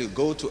just tell you,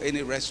 go to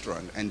any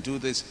restaurant and do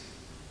this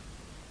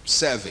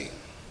survey.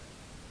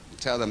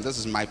 Tell them, this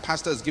is my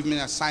pastor has given me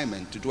an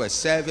assignment to do a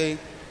survey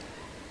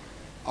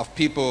of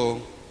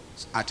people's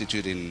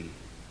attitude in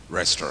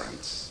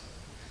restaurants.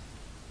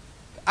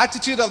 The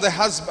attitude of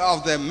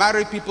the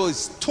married people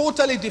is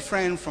totally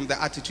different from the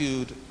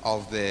attitude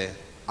of the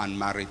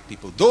unmarried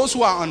people. Those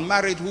who are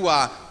unmarried, who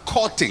are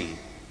courting,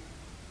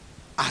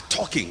 are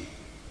talking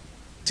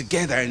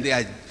together and they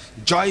are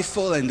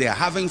joyful and they are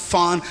having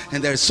fun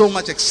and there is so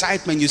much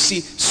excitement. You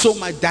see so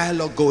much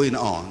dialogue going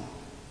on.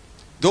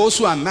 Those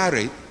who are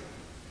married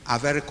are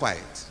very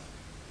quiet.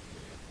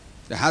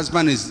 The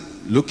husband is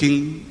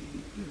looking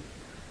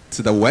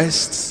to the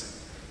west.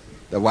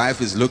 The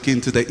wife is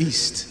looking to the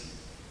east.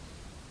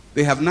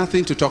 They have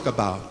nothing to talk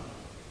about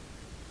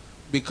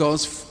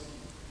because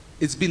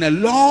it's been a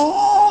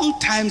long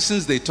time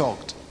since they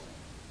talked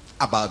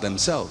about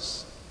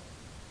themselves.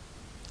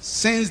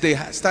 Since they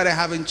started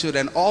having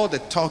children, all the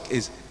talk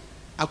is,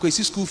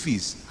 Akwesi school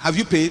fees. Have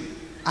you paid?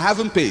 I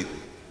haven't paid.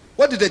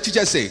 What did the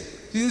teacher say?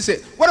 He didn't say,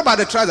 what about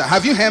the trouser?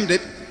 Have you hemmed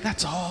it?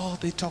 That's all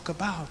they talk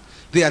about.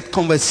 Their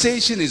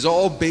conversation is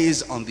all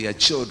based on their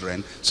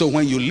children. So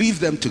when you leave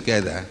them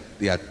together,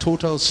 they are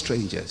total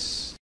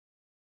strangers.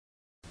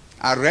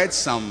 I read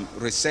some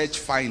research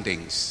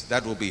findings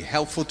that will be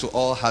helpful to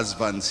all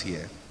husbands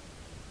here.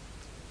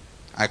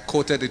 I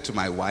quoted it to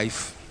my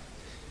wife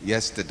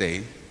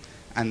yesterday.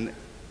 And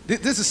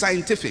this is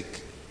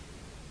scientific.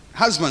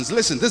 Husbands,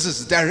 listen, this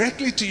is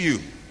directly to you.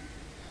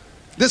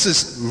 This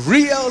is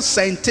real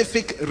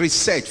scientific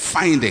research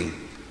finding.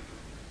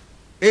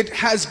 It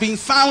has been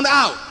found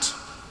out.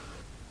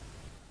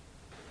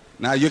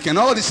 Now you can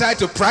all decide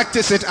to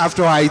practice it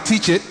after I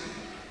teach it.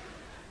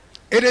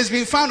 It has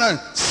been found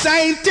out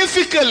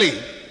scientifically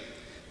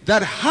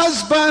that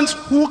husbands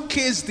who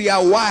kiss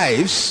their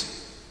wives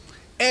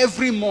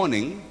every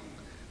morning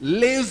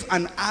live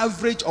an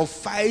average of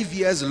 5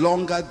 years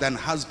longer than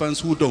husbands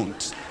who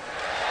don't.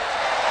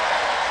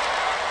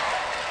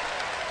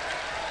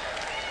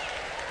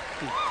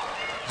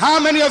 How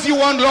many of you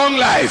want long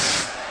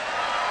life?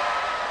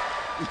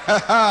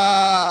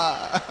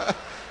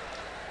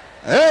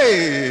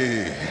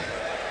 Hey!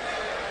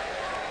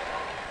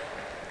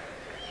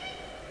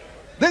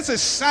 This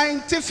is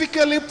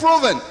scientifically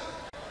proven.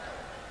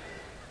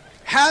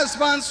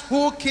 Husbands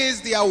who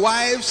kiss their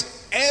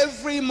wives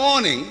every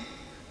morning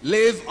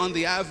live on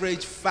the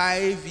average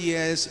 5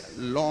 years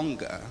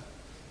longer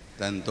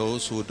than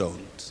those who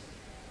don't.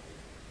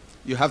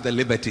 You have the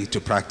liberty to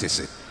practice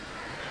it.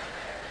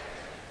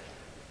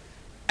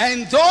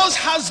 And those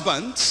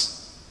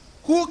husbands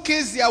who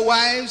kiss their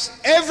wives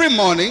every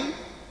morning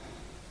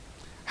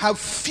have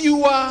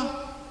fewer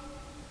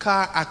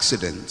car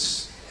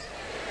accidents.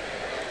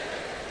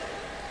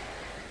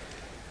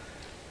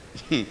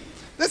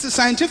 This is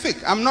scientific.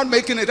 I'm not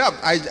making it up.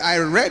 I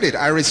read it.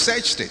 I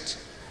researched it.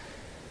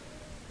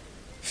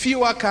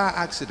 Fewer car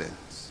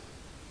accidents.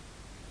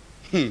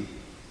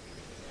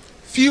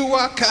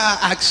 Fewer car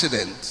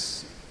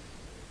accidents.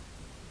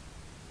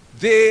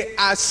 They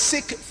are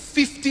sick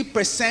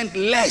 50%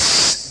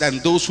 less than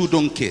those who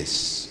don't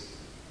kiss.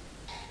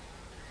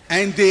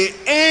 And they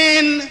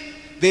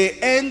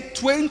earn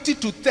 20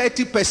 to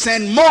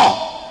 30%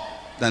 more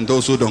than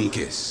those who don't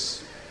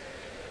kiss.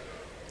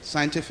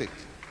 Scientific.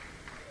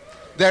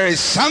 There is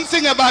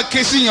something about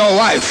kissing your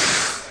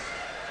wife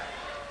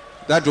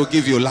that will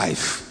give you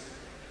life.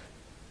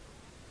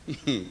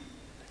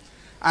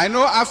 I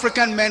know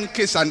African men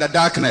kiss under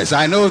darkness.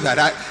 I know that.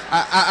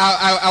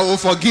 I will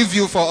forgive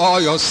you for all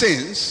your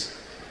sins.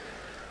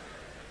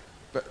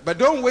 But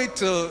don't wait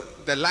till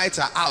the lights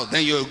are out.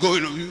 Then you're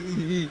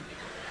going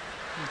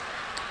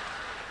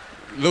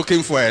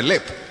looking for a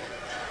lip.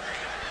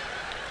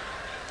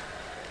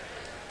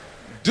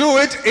 Do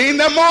it in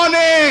the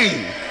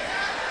morning.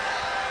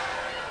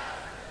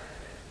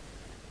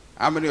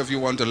 How many of you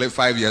want to live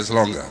 5 years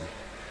longer?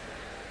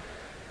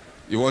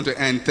 You want to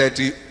earn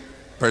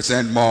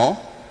 30% more?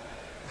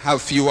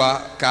 Have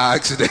fewer car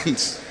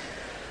accidents?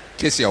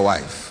 Kiss your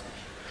wife.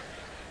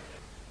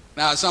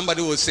 Now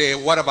somebody will say,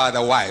 what about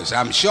the wives?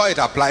 I'm sure it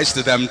applies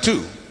to them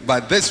too.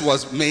 But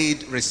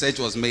research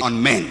was made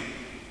on men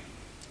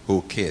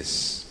who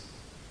kiss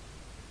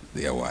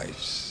their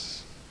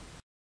wives.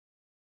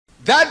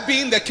 That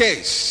being the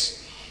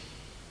case,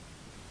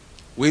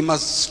 we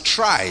must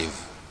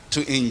strive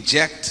to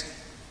inject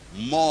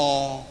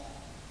more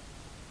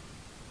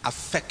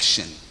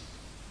affection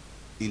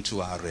into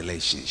our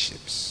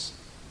relationships.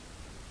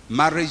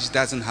 Marriage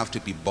doesn't have to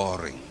be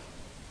boring.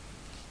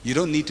 You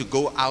don't need to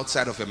go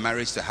outside of a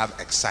marriage to have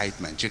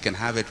excitement. You can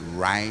have it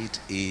right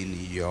in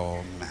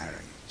your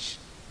marriage.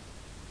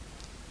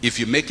 If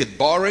you make it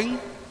boring,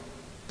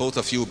 both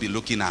of you will be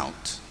looking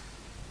out.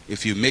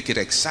 If you make it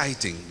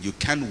exciting, you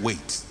can't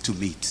wait to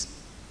meet.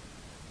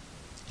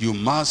 You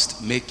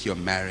must make your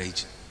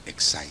marriage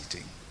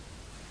exciting.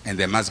 And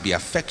there must be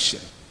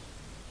affection.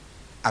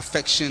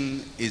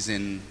 Affection is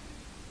in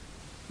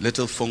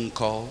little phone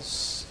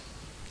calls,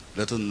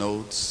 little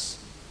notes,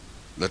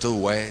 little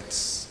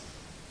words,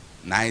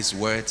 nice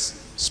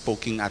words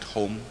spoken at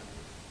home,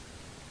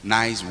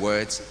 nice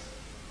words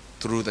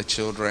through the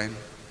children.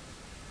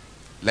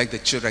 Let the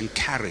children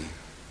carry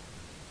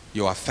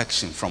your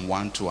affection from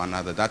one to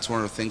another. That's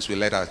one of the things we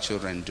let our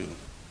children do.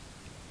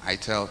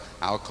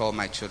 I'll call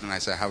my children. I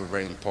say, I have a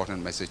very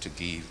important message to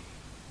give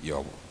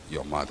your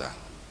mother.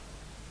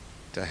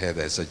 Tell her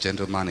there's a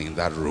gentleman in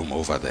that room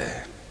over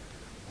there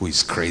who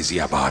is crazy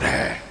about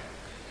her.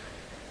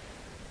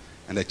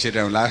 And the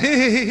children will laugh,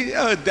 hey,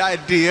 oh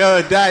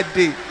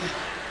daddy.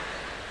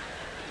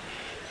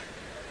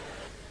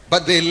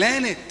 But they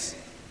learn it.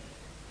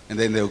 And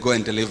then they'll go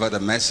and deliver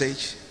the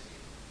message.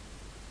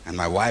 And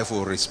my wife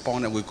will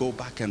respond and we go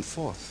back and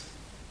forth.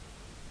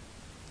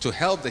 To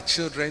help the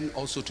children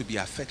also to be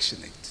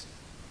affectionate.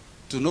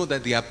 To know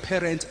that their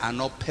parents are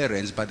not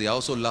parents, but they are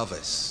also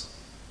lovers.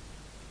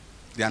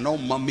 They are not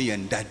mommy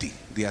and daddy.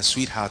 They are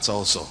sweethearts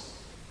also.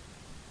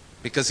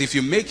 Because if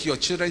you make your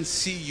children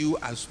see you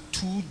as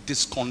two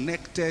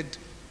disconnected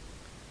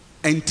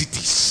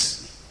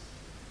entities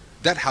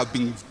that have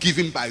been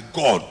given by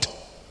God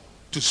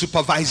to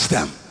supervise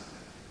them,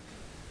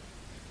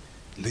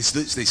 they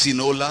see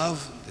no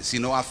love, they see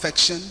no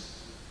affection,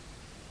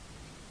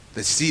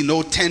 they see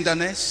no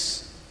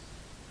tenderness,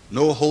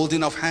 no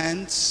holding of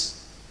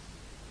hands,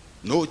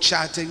 no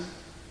chatting,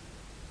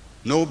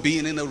 no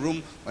being in a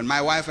room. When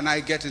my wife and I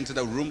get into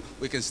the room,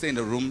 we can stay in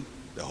the room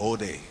the whole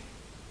day.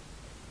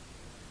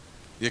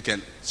 You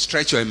can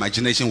stretch your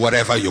imagination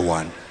whatever you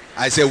want.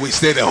 I say we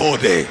stay the whole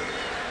day.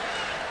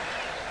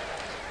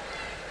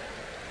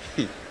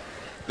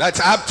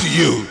 That's up to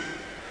you.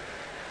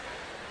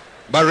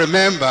 But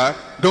remember,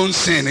 don't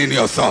sin in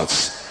your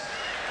thoughts.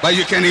 But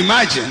you can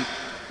imagine,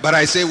 but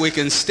I say we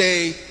can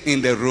stay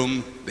in the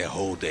room the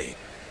whole day.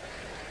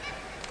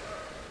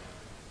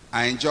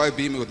 I enjoy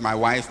being with my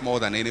wife more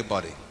than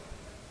anybody.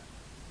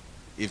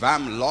 If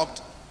I'm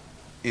locked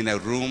in a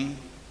room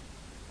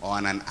or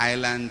on an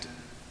island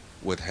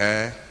with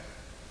her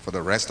for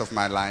the rest of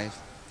my life,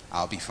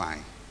 I'll be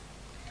fine.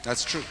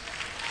 That's true.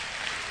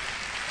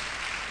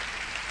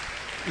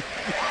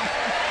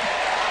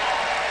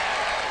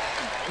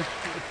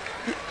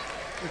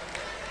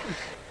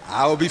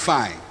 I'll be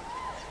fine.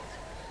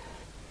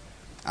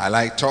 I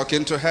like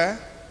talking to her.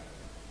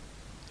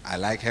 I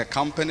like her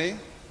company.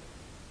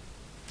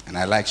 And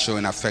I like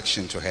showing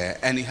affection to her.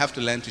 And you have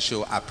to learn to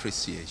show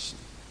appreciation.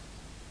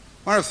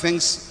 One of the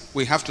things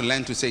we have to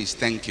learn to say is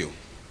thank you.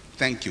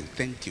 Thank you,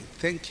 thank you.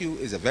 Thank you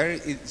is a very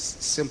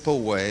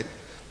simple word,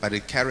 but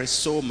it carries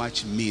so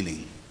much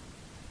meaning.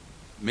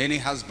 Many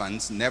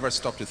husbands never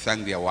stop to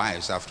thank their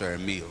wives after a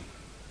meal.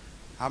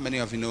 How many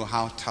of you know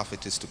how tough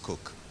it is to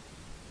cook?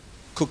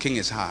 Cooking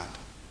is hard.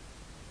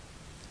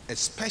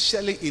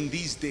 Especially in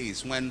these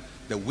days when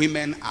the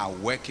women are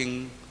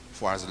working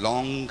for as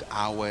long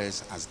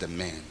hours as the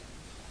men.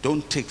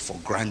 Don't take for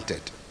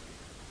granted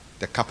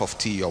the cup of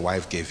tea your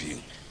wife gave you.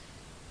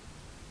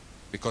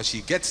 Because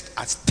she gets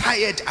as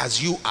tired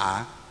as you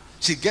are,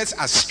 she gets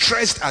as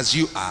stressed as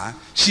you are,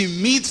 she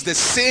meets the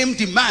same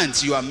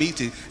demands you are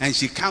meeting, and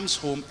she comes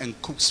home and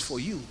cooks for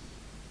you.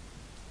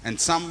 And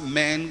some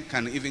men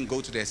can even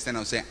go to the extent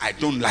of saying, I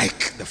don't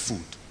like the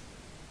food.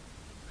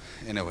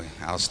 Anyway,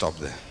 I'll stop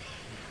there.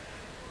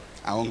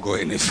 I won't go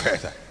any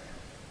further.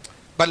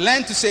 But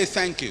learn to say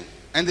thank you.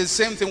 And the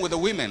same thing with the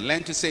women.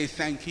 Learn to say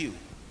thank you.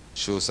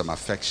 Show some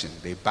affection.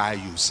 They buy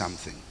you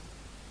something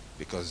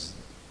because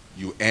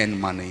you earn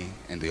money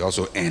and they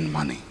also earn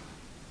money.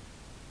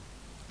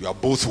 You are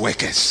both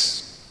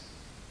workers.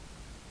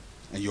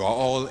 And you are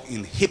all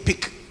in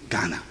hippic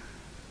Ghana.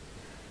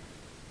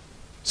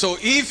 So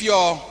if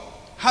your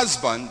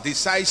husband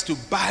decides to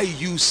buy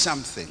you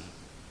something,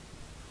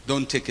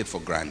 don't take it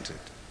for granted.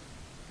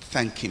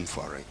 Thank him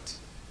for it.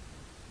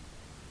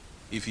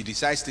 If he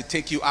decides to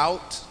take you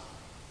out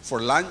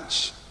for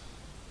lunch,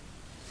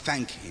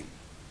 thank him.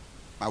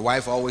 My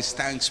wife always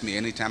thanks me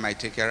anytime I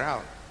take her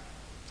out.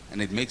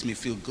 And it makes me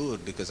feel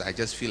good because I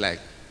just feel like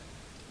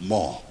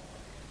more.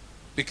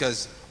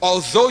 Because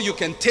although you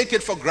can take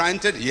it for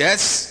granted,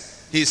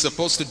 yes, he's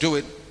supposed to do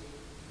it,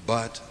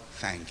 but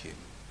thank him.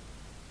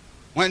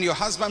 When your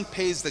husband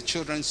pays the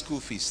children's school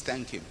fees,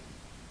 thank him.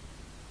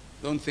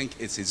 Don't think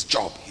it's his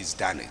job, he's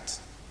done it.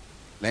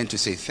 Learn to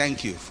say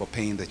thank you for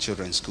paying the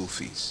children's school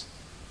fees.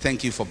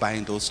 Thank you for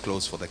buying those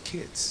clothes for the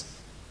kids.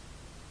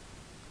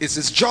 It's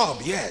his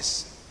job,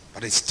 yes,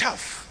 but it's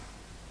tough.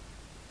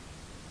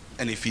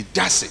 And if he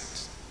does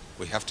it,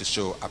 we have to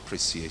show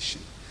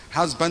appreciation.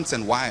 Husbands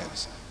and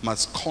wives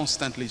must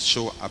constantly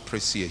show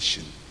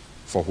appreciation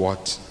for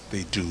what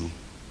they do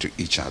to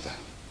each other.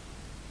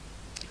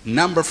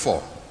 Number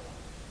 4,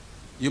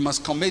 you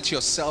must commit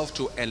yourself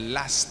to a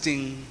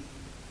lasting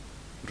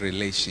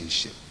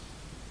relationship.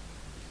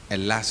 A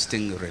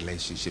lasting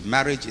relationship.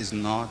 Marriage is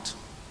not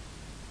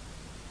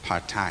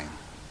part-time,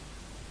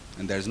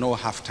 and there's no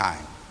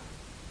half-time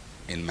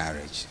in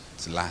marriage.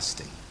 It's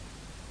lasting.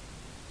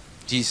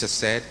 Jesus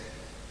said,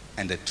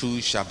 and the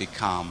two shall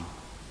become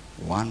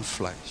one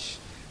flesh,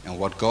 and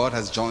what God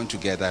has joined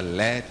together,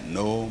 let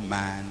no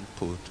man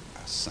put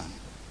asunder.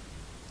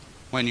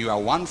 When you are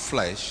one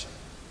flesh,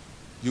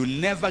 you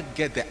never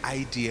get the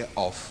idea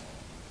of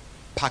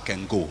pack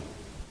and go.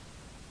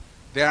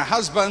 There are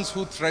husbands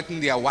who threaten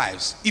their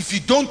wives, if you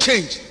don't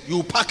change,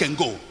 you pack and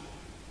go.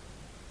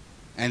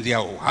 And there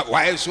are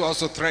wives who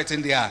also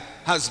threaten their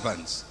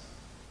husbands.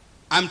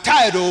 I'm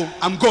tired, oh,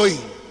 I'm going.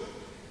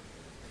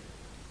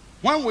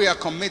 When we are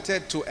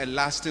committed to a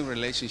lasting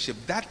relationship,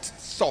 that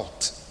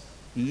thought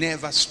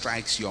never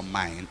strikes your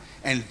mind,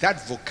 and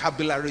that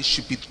vocabulary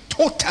should be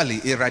totally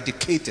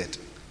eradicated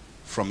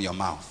from your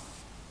mouth.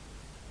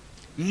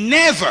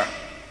 Never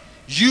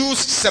use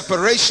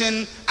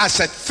separation as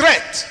a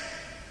threat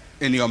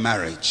in your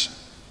marriage.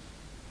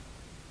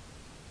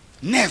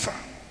 Never.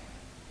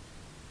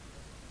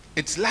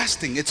 It's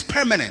lasting, it's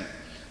permanent.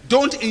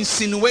 Don't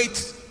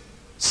insinuate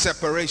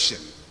separation.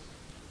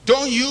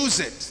 Don't use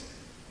it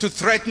to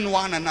threaten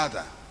one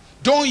another.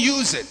 Don't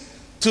use it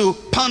to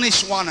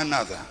punish one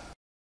another.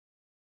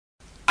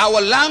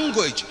 Our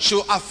language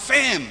should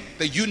affirm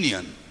the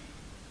union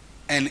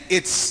and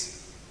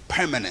its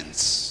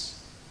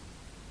permanence.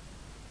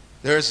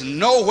 There's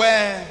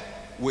nowhere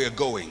we're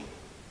going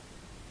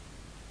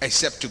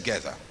except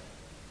together.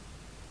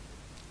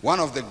 One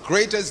of the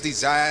greatest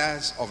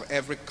desires of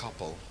every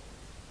couple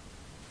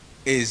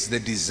is the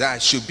desire,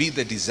 should be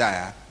the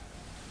desire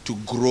to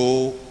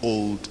grow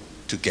old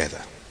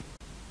together.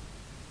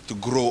 To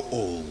grow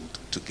old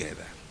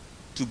together.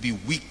 To be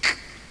weak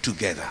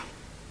together.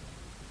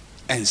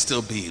 And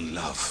still be in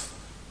love.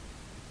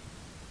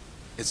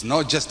 It's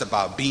not just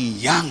about being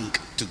young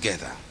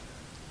together,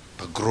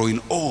 but growing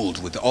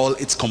old with all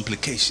its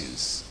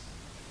complications.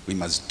 We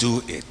must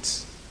do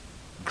it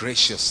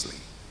graciously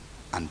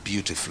and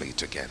beautifully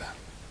together.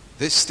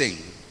 This thing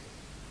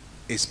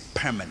is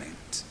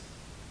permanent.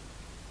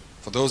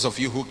 For those of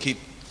you who keep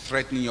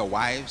threatening your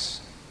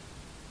wives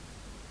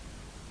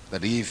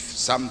that if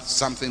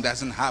something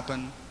doesn't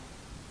happen,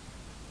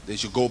 they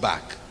should go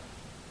back.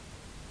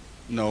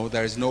 No,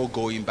 there is no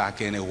going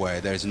back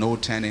anywhere. There is no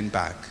turning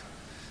back.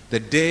 The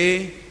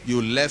day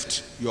you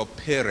left your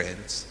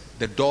parents,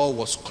 the door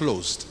was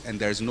closed and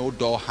there is no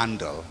door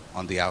handle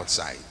on the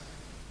outside.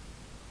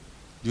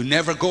 You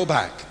never go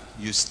back.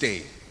 You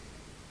stay.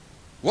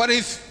 What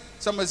if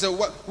somebody said,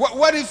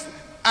 what if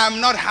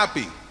I'm not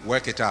happy?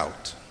 Work it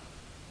out.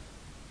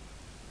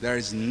 There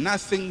is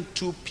nothing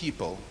two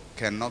people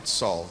cannot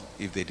solve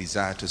if they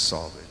desire to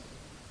solve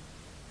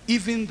it.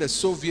 Even the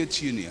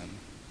Soviet Union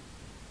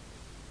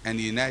and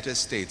the United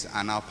States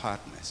are now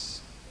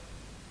partners.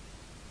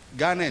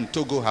 Ghana and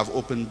Togo have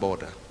open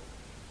border.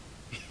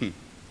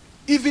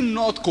 Even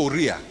North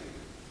Korea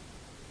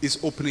is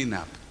opening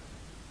up.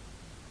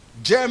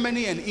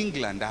 Germany and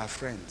England are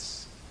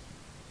friends.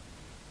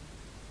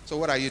 So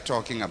what are you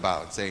talking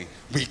about? Saying,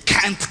 we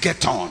can't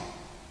get on.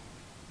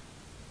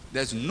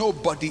 There's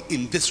nobody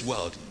in this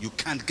world you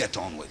can't get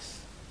on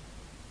with.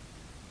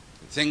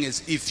 The thing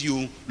is, if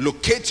you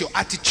locate your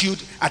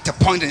attitude at a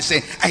point and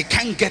say, I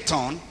can't get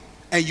on,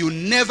 and you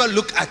never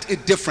look at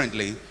it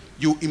differently,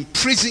 you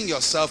imprison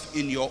yourself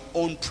in your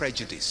own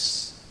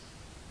prejudice.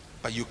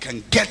 But you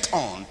can get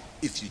on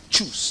if you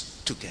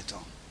choose to get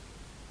on.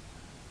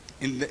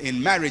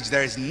 In marriage,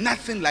 there is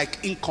nothing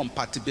like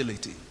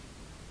incompatibility.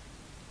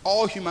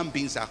 All human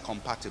beings are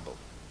compatible.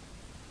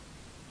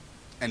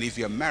 And if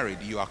you're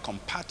married, you are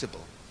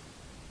compatible.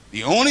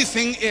 The only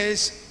thing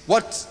is,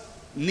 what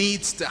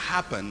needs to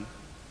happen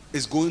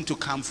is going to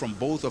come from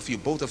both of you.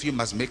 Both of you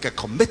must make a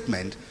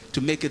commitment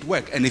to make it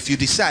work. And if you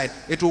decide,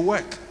 it will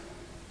work.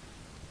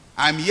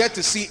 I'm yet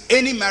to see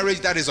any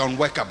marriage that is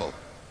unworkable.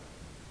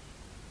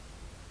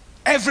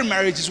 Every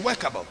marriage is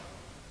workable.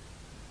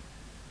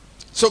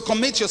 So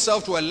commit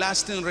yourself to a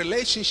lasting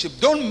relationship.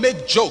 Don't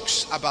make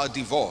jokes about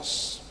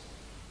divorce.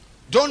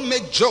 Don't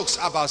make jokes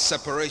about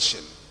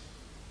separation.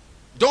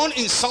 Don't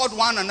insult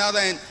one another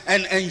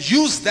and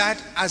use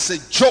that as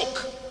a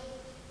joke,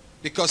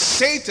 because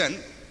Satan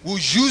will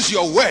use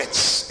your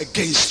words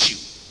against you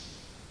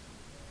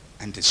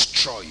and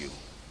destroy you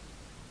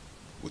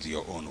with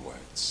your own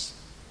words.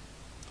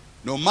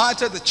 No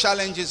matter the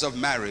challenges of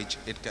marriage,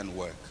 it can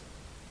work.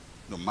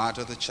 No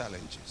matter the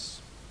challenges.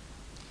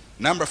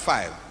 Number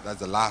 5, that's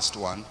the last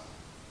one.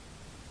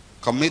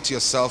 Commit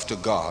yourself to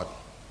God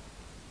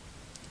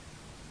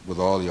with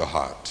all your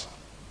heart.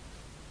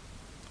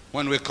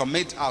 When we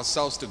commit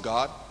ourselves to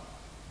God,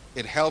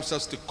 it helps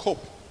us to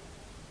cope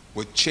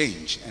with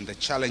change and the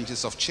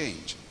challenges of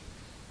change.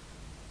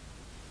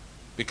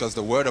 Because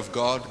the Word of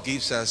God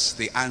gives us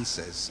the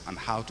answers on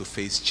how to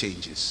face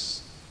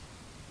changes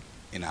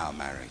in our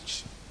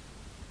marriage.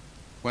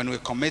 When we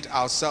commit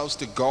ourselves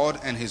to God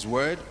and His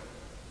Word,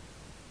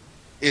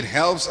 it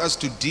helps us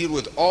to deal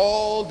with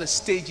all the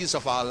stages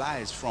of our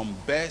lives from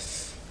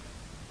birth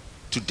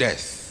to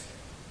death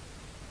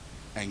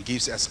and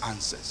gives us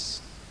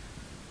answers.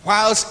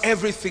 Whilst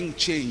everything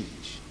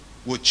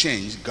will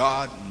change,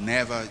 God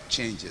never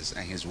changes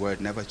and His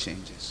Word never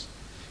changes.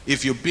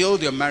 If you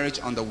build your marriage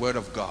on the Word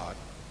of God,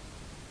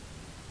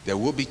 there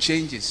will be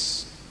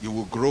changes. You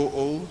will grow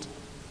old.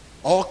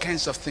 All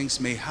kinds of things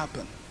may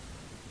happen.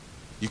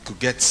 You could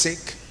get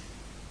sick.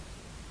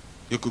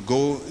 You could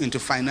go into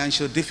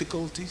financial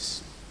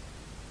difficulties.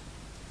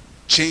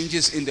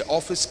 Changes in the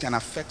office can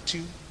affect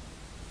you,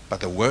 but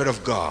the Word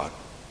of God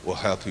will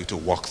help you to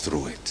walk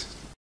through it.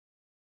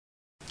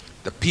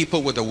 The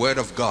people with the Word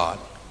of God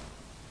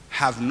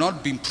have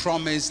not been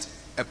promised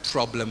a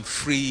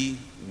problem-free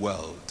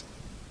world.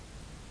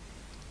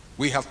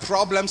 We have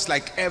problems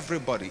like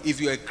everybody.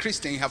 If you're a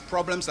Christian, you have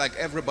problems like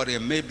everybody,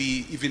 and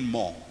maybe even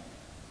more.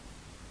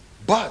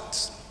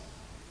 But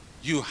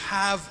you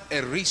have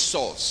a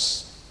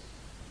resource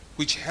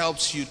which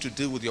helps you to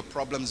deal with your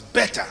problems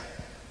better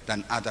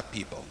than other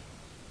people.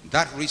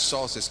 That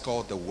resource is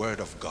called the Word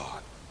of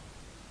God,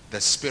 the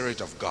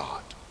Spirit of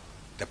God,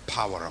 the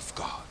power of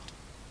God.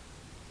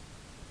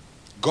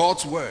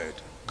 God's Word,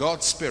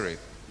 God's Spirit,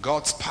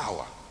 God's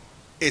power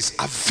is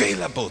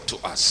available to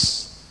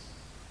us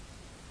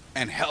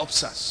and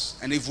helps us.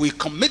 And if we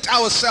commit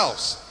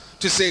ourselves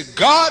to say,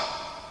 God,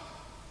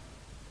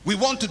 we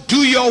want to do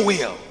your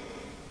will,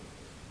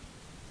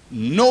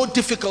 no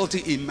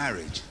difficulty in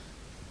marriage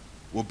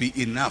will be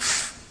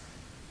enough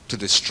to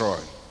destroy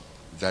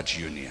that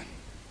union.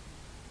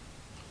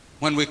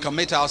 When we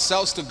commit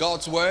ourselves to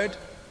God's Word,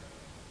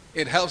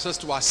 it helps us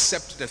to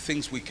accept the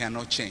things we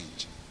cannot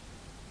change.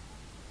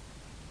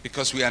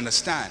 Because we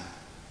understand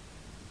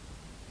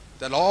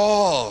that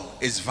all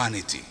is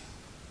vanity.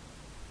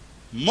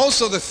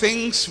 Most of the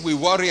things we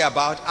worry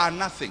about are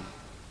nothing.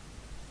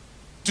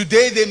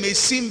 Today they may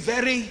seem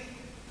very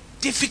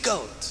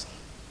difficult,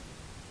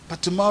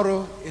 but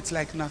tomorrow it's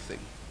like nothing.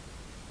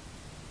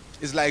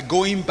 It's like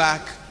going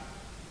back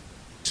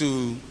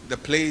to the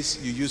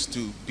place you used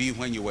to be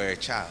when you were a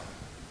child.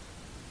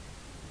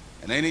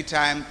 And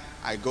anytime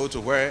I go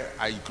to where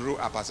I grew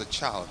up as a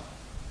child,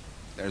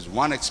 there's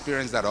one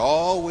experience that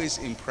always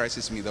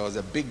impresses me. There was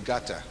a big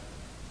gutter.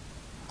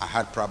 I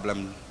had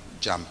problem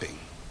jumping.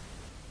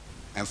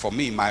 And for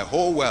me, my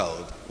whole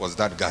world was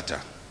that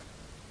gutter.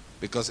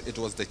 Because it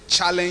was the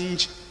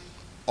challenge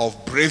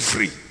of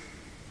bravery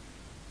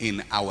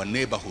in our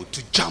neighborhood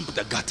to jump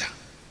the gutter.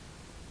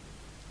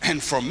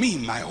 And for me,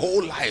 my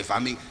whole life,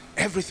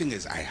 everything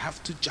is, I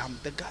have to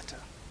jump the gutter.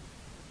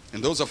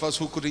 And those of us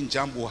who couldn't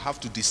jump will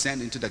have to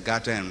descend into the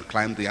gutter and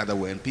climb the other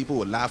way. And people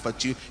will laugh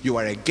at you. You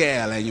are a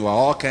girl and you are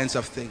all kinds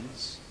of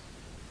things.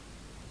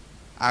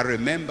 I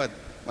remember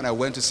when I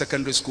went to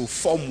secondary school,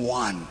 Form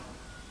 1,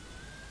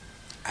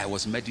 I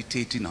was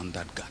meditating on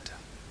that gutter.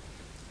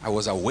 I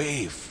was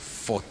away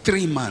for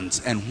 3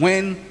 months. And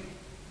when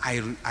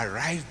I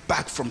arrived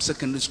back from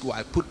secondary school,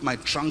 I put my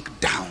trunk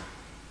down.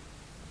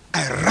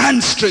 I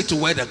ran straight to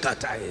where the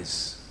gutter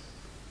is.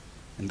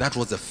 And that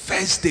was the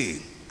first day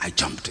I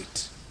jumped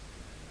it.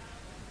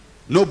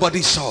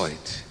 Nobody saw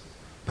it,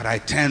 but I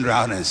turned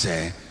around and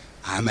said,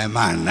 I'm a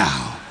man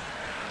now.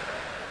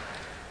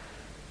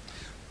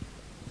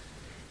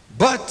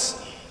 But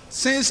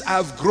since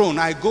I've grown,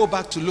 I go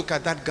back to look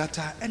at that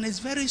gutter and it's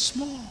very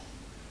small.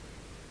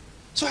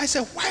 So I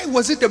said, why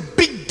was it a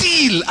big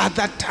deal at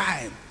that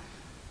time?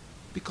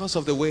 Because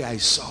of the way I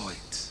saw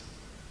it.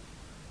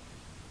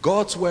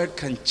 God's word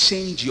can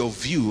change your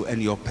view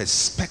and your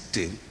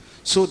perspective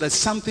so that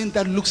something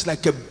that looks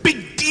like a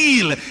big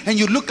deal and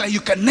you look like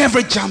you can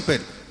never jump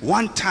it,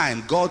 one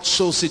time God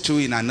shows it to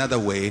you in another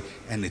way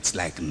and it's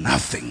like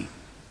nothing.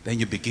 Then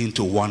you begin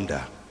to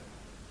wonder,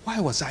 why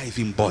was I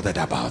even bothered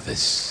about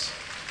this?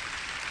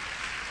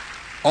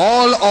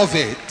 All of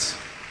it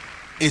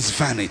is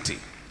vanity.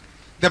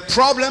 The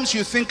problems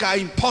you think are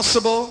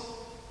impossible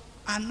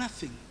are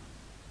nothing.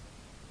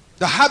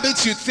 The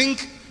habits you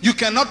think you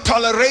cannot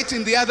tolerate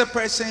in the other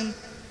person,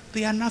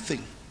 they are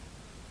nothing.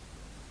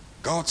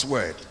 God's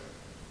word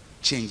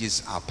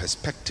changes our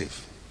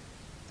perspective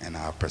and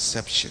our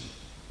perception.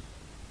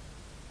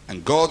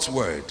 And God's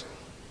word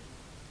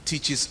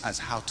teaches us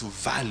how to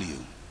value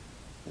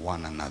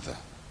one another.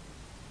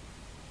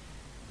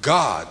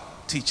 God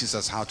teaches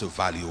us how to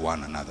value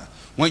one another.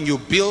 When you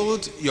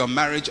build your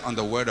marriage on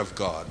the word of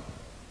God,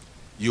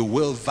 you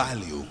will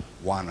value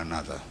one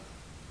another.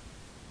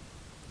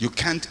 You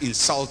can't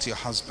insult your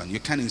husband. You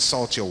can't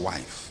insult your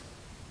wife.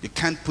 You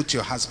can't put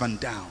your husband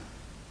down.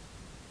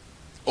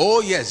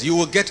 Oh yes, you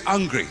will get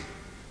angry,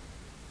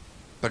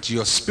 but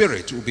your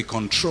spirit will be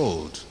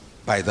controlled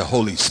by the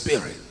Holy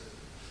Spirit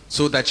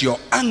so that your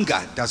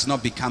anger does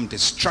not become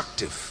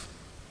destructive.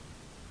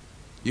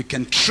 You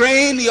can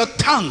train your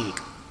tongue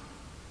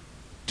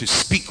to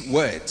speak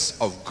words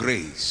of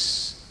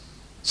grace,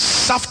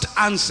 soft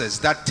answers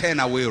that turn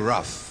away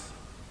wrath.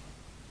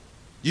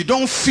 You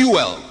don't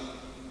fuel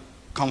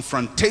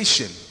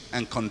confrontation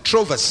and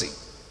controversy,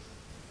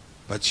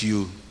 but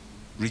you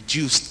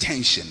reduce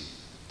tension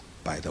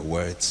by the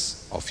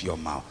words of your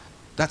mouth.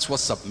 That's what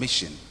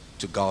submission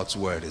to God's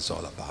word is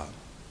all about.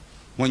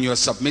 When you're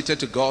submitted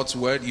to God's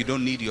word, you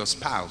don't need your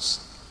spouse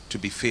to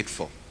be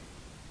faithful.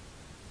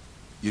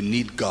 You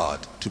need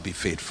God to be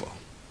faithful.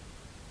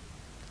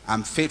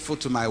 I'm faithful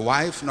to my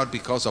wife not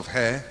because of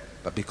her,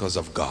 but because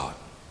of God.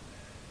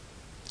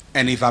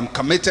 And if I'm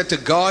committed to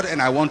God and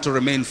I want to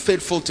remain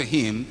faithful to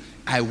him,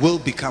 I will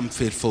become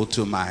faithful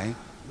to my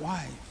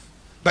wife.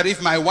 But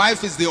if my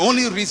wife is the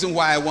only reason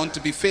why I want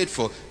to be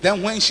faithful,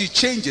 then when she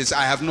changes,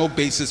 I have no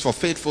basis for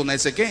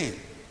faithfulness again.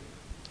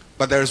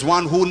 But there is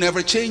one who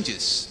never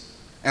changes.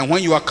 And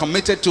when you are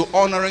committed to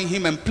honoring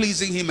him and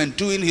pleasing him and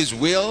doing his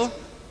will,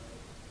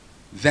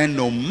 then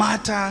no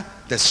matter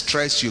the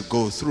stress you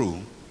go through,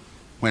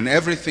 when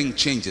everything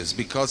changes,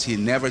 because he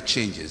never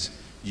changes,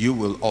 you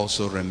will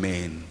also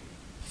remain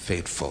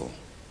faithful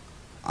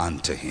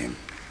unto him.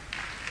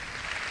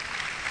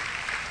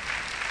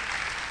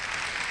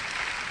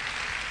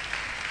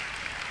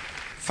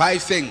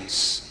 Five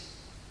things.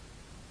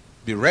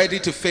 Be ready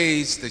to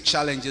face the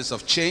challenges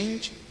of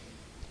change.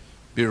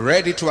 Be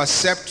ready to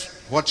accept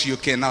what you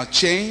cannot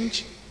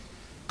change.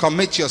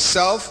 Commit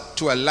yourself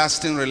to a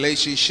lasting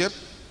relationship.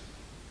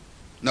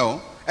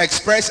 No.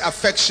 Express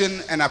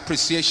affection and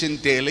appreciation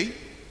daily.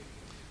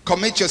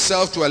 Commit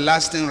yourself to a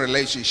lasting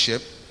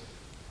relationship.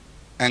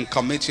 And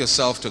commit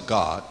yourself to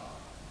God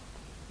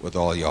with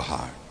all your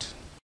heart.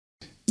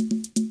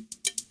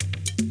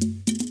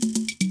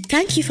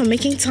 Thank you for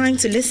making time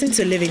to listen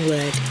to Living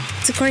Word.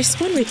 To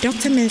correspond with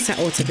Dr. Mensa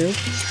Otabil,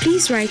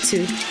 please write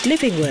to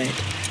Living Word,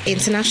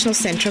 International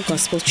Central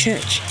Gospel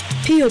Church,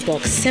 P.O.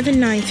 Box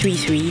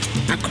 7933,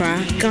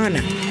 Accra,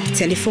 Ghana.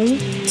 Telephone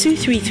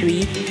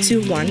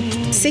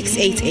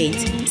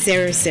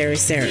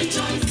 233-21-688-000.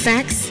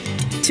 Fax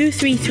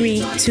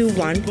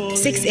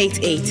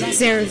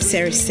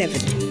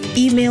 233-21-688-007.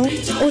 Email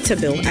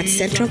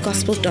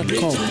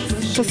otabil@centralgospel.com.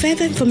 For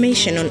further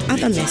information on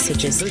other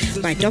messages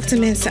by Dr.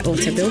 Mensa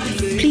Otabil,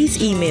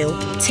 please email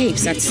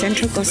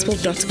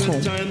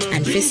tapes@centralgospel.com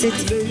and visit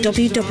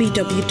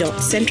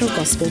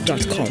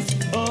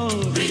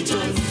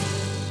www.centralgospel.com.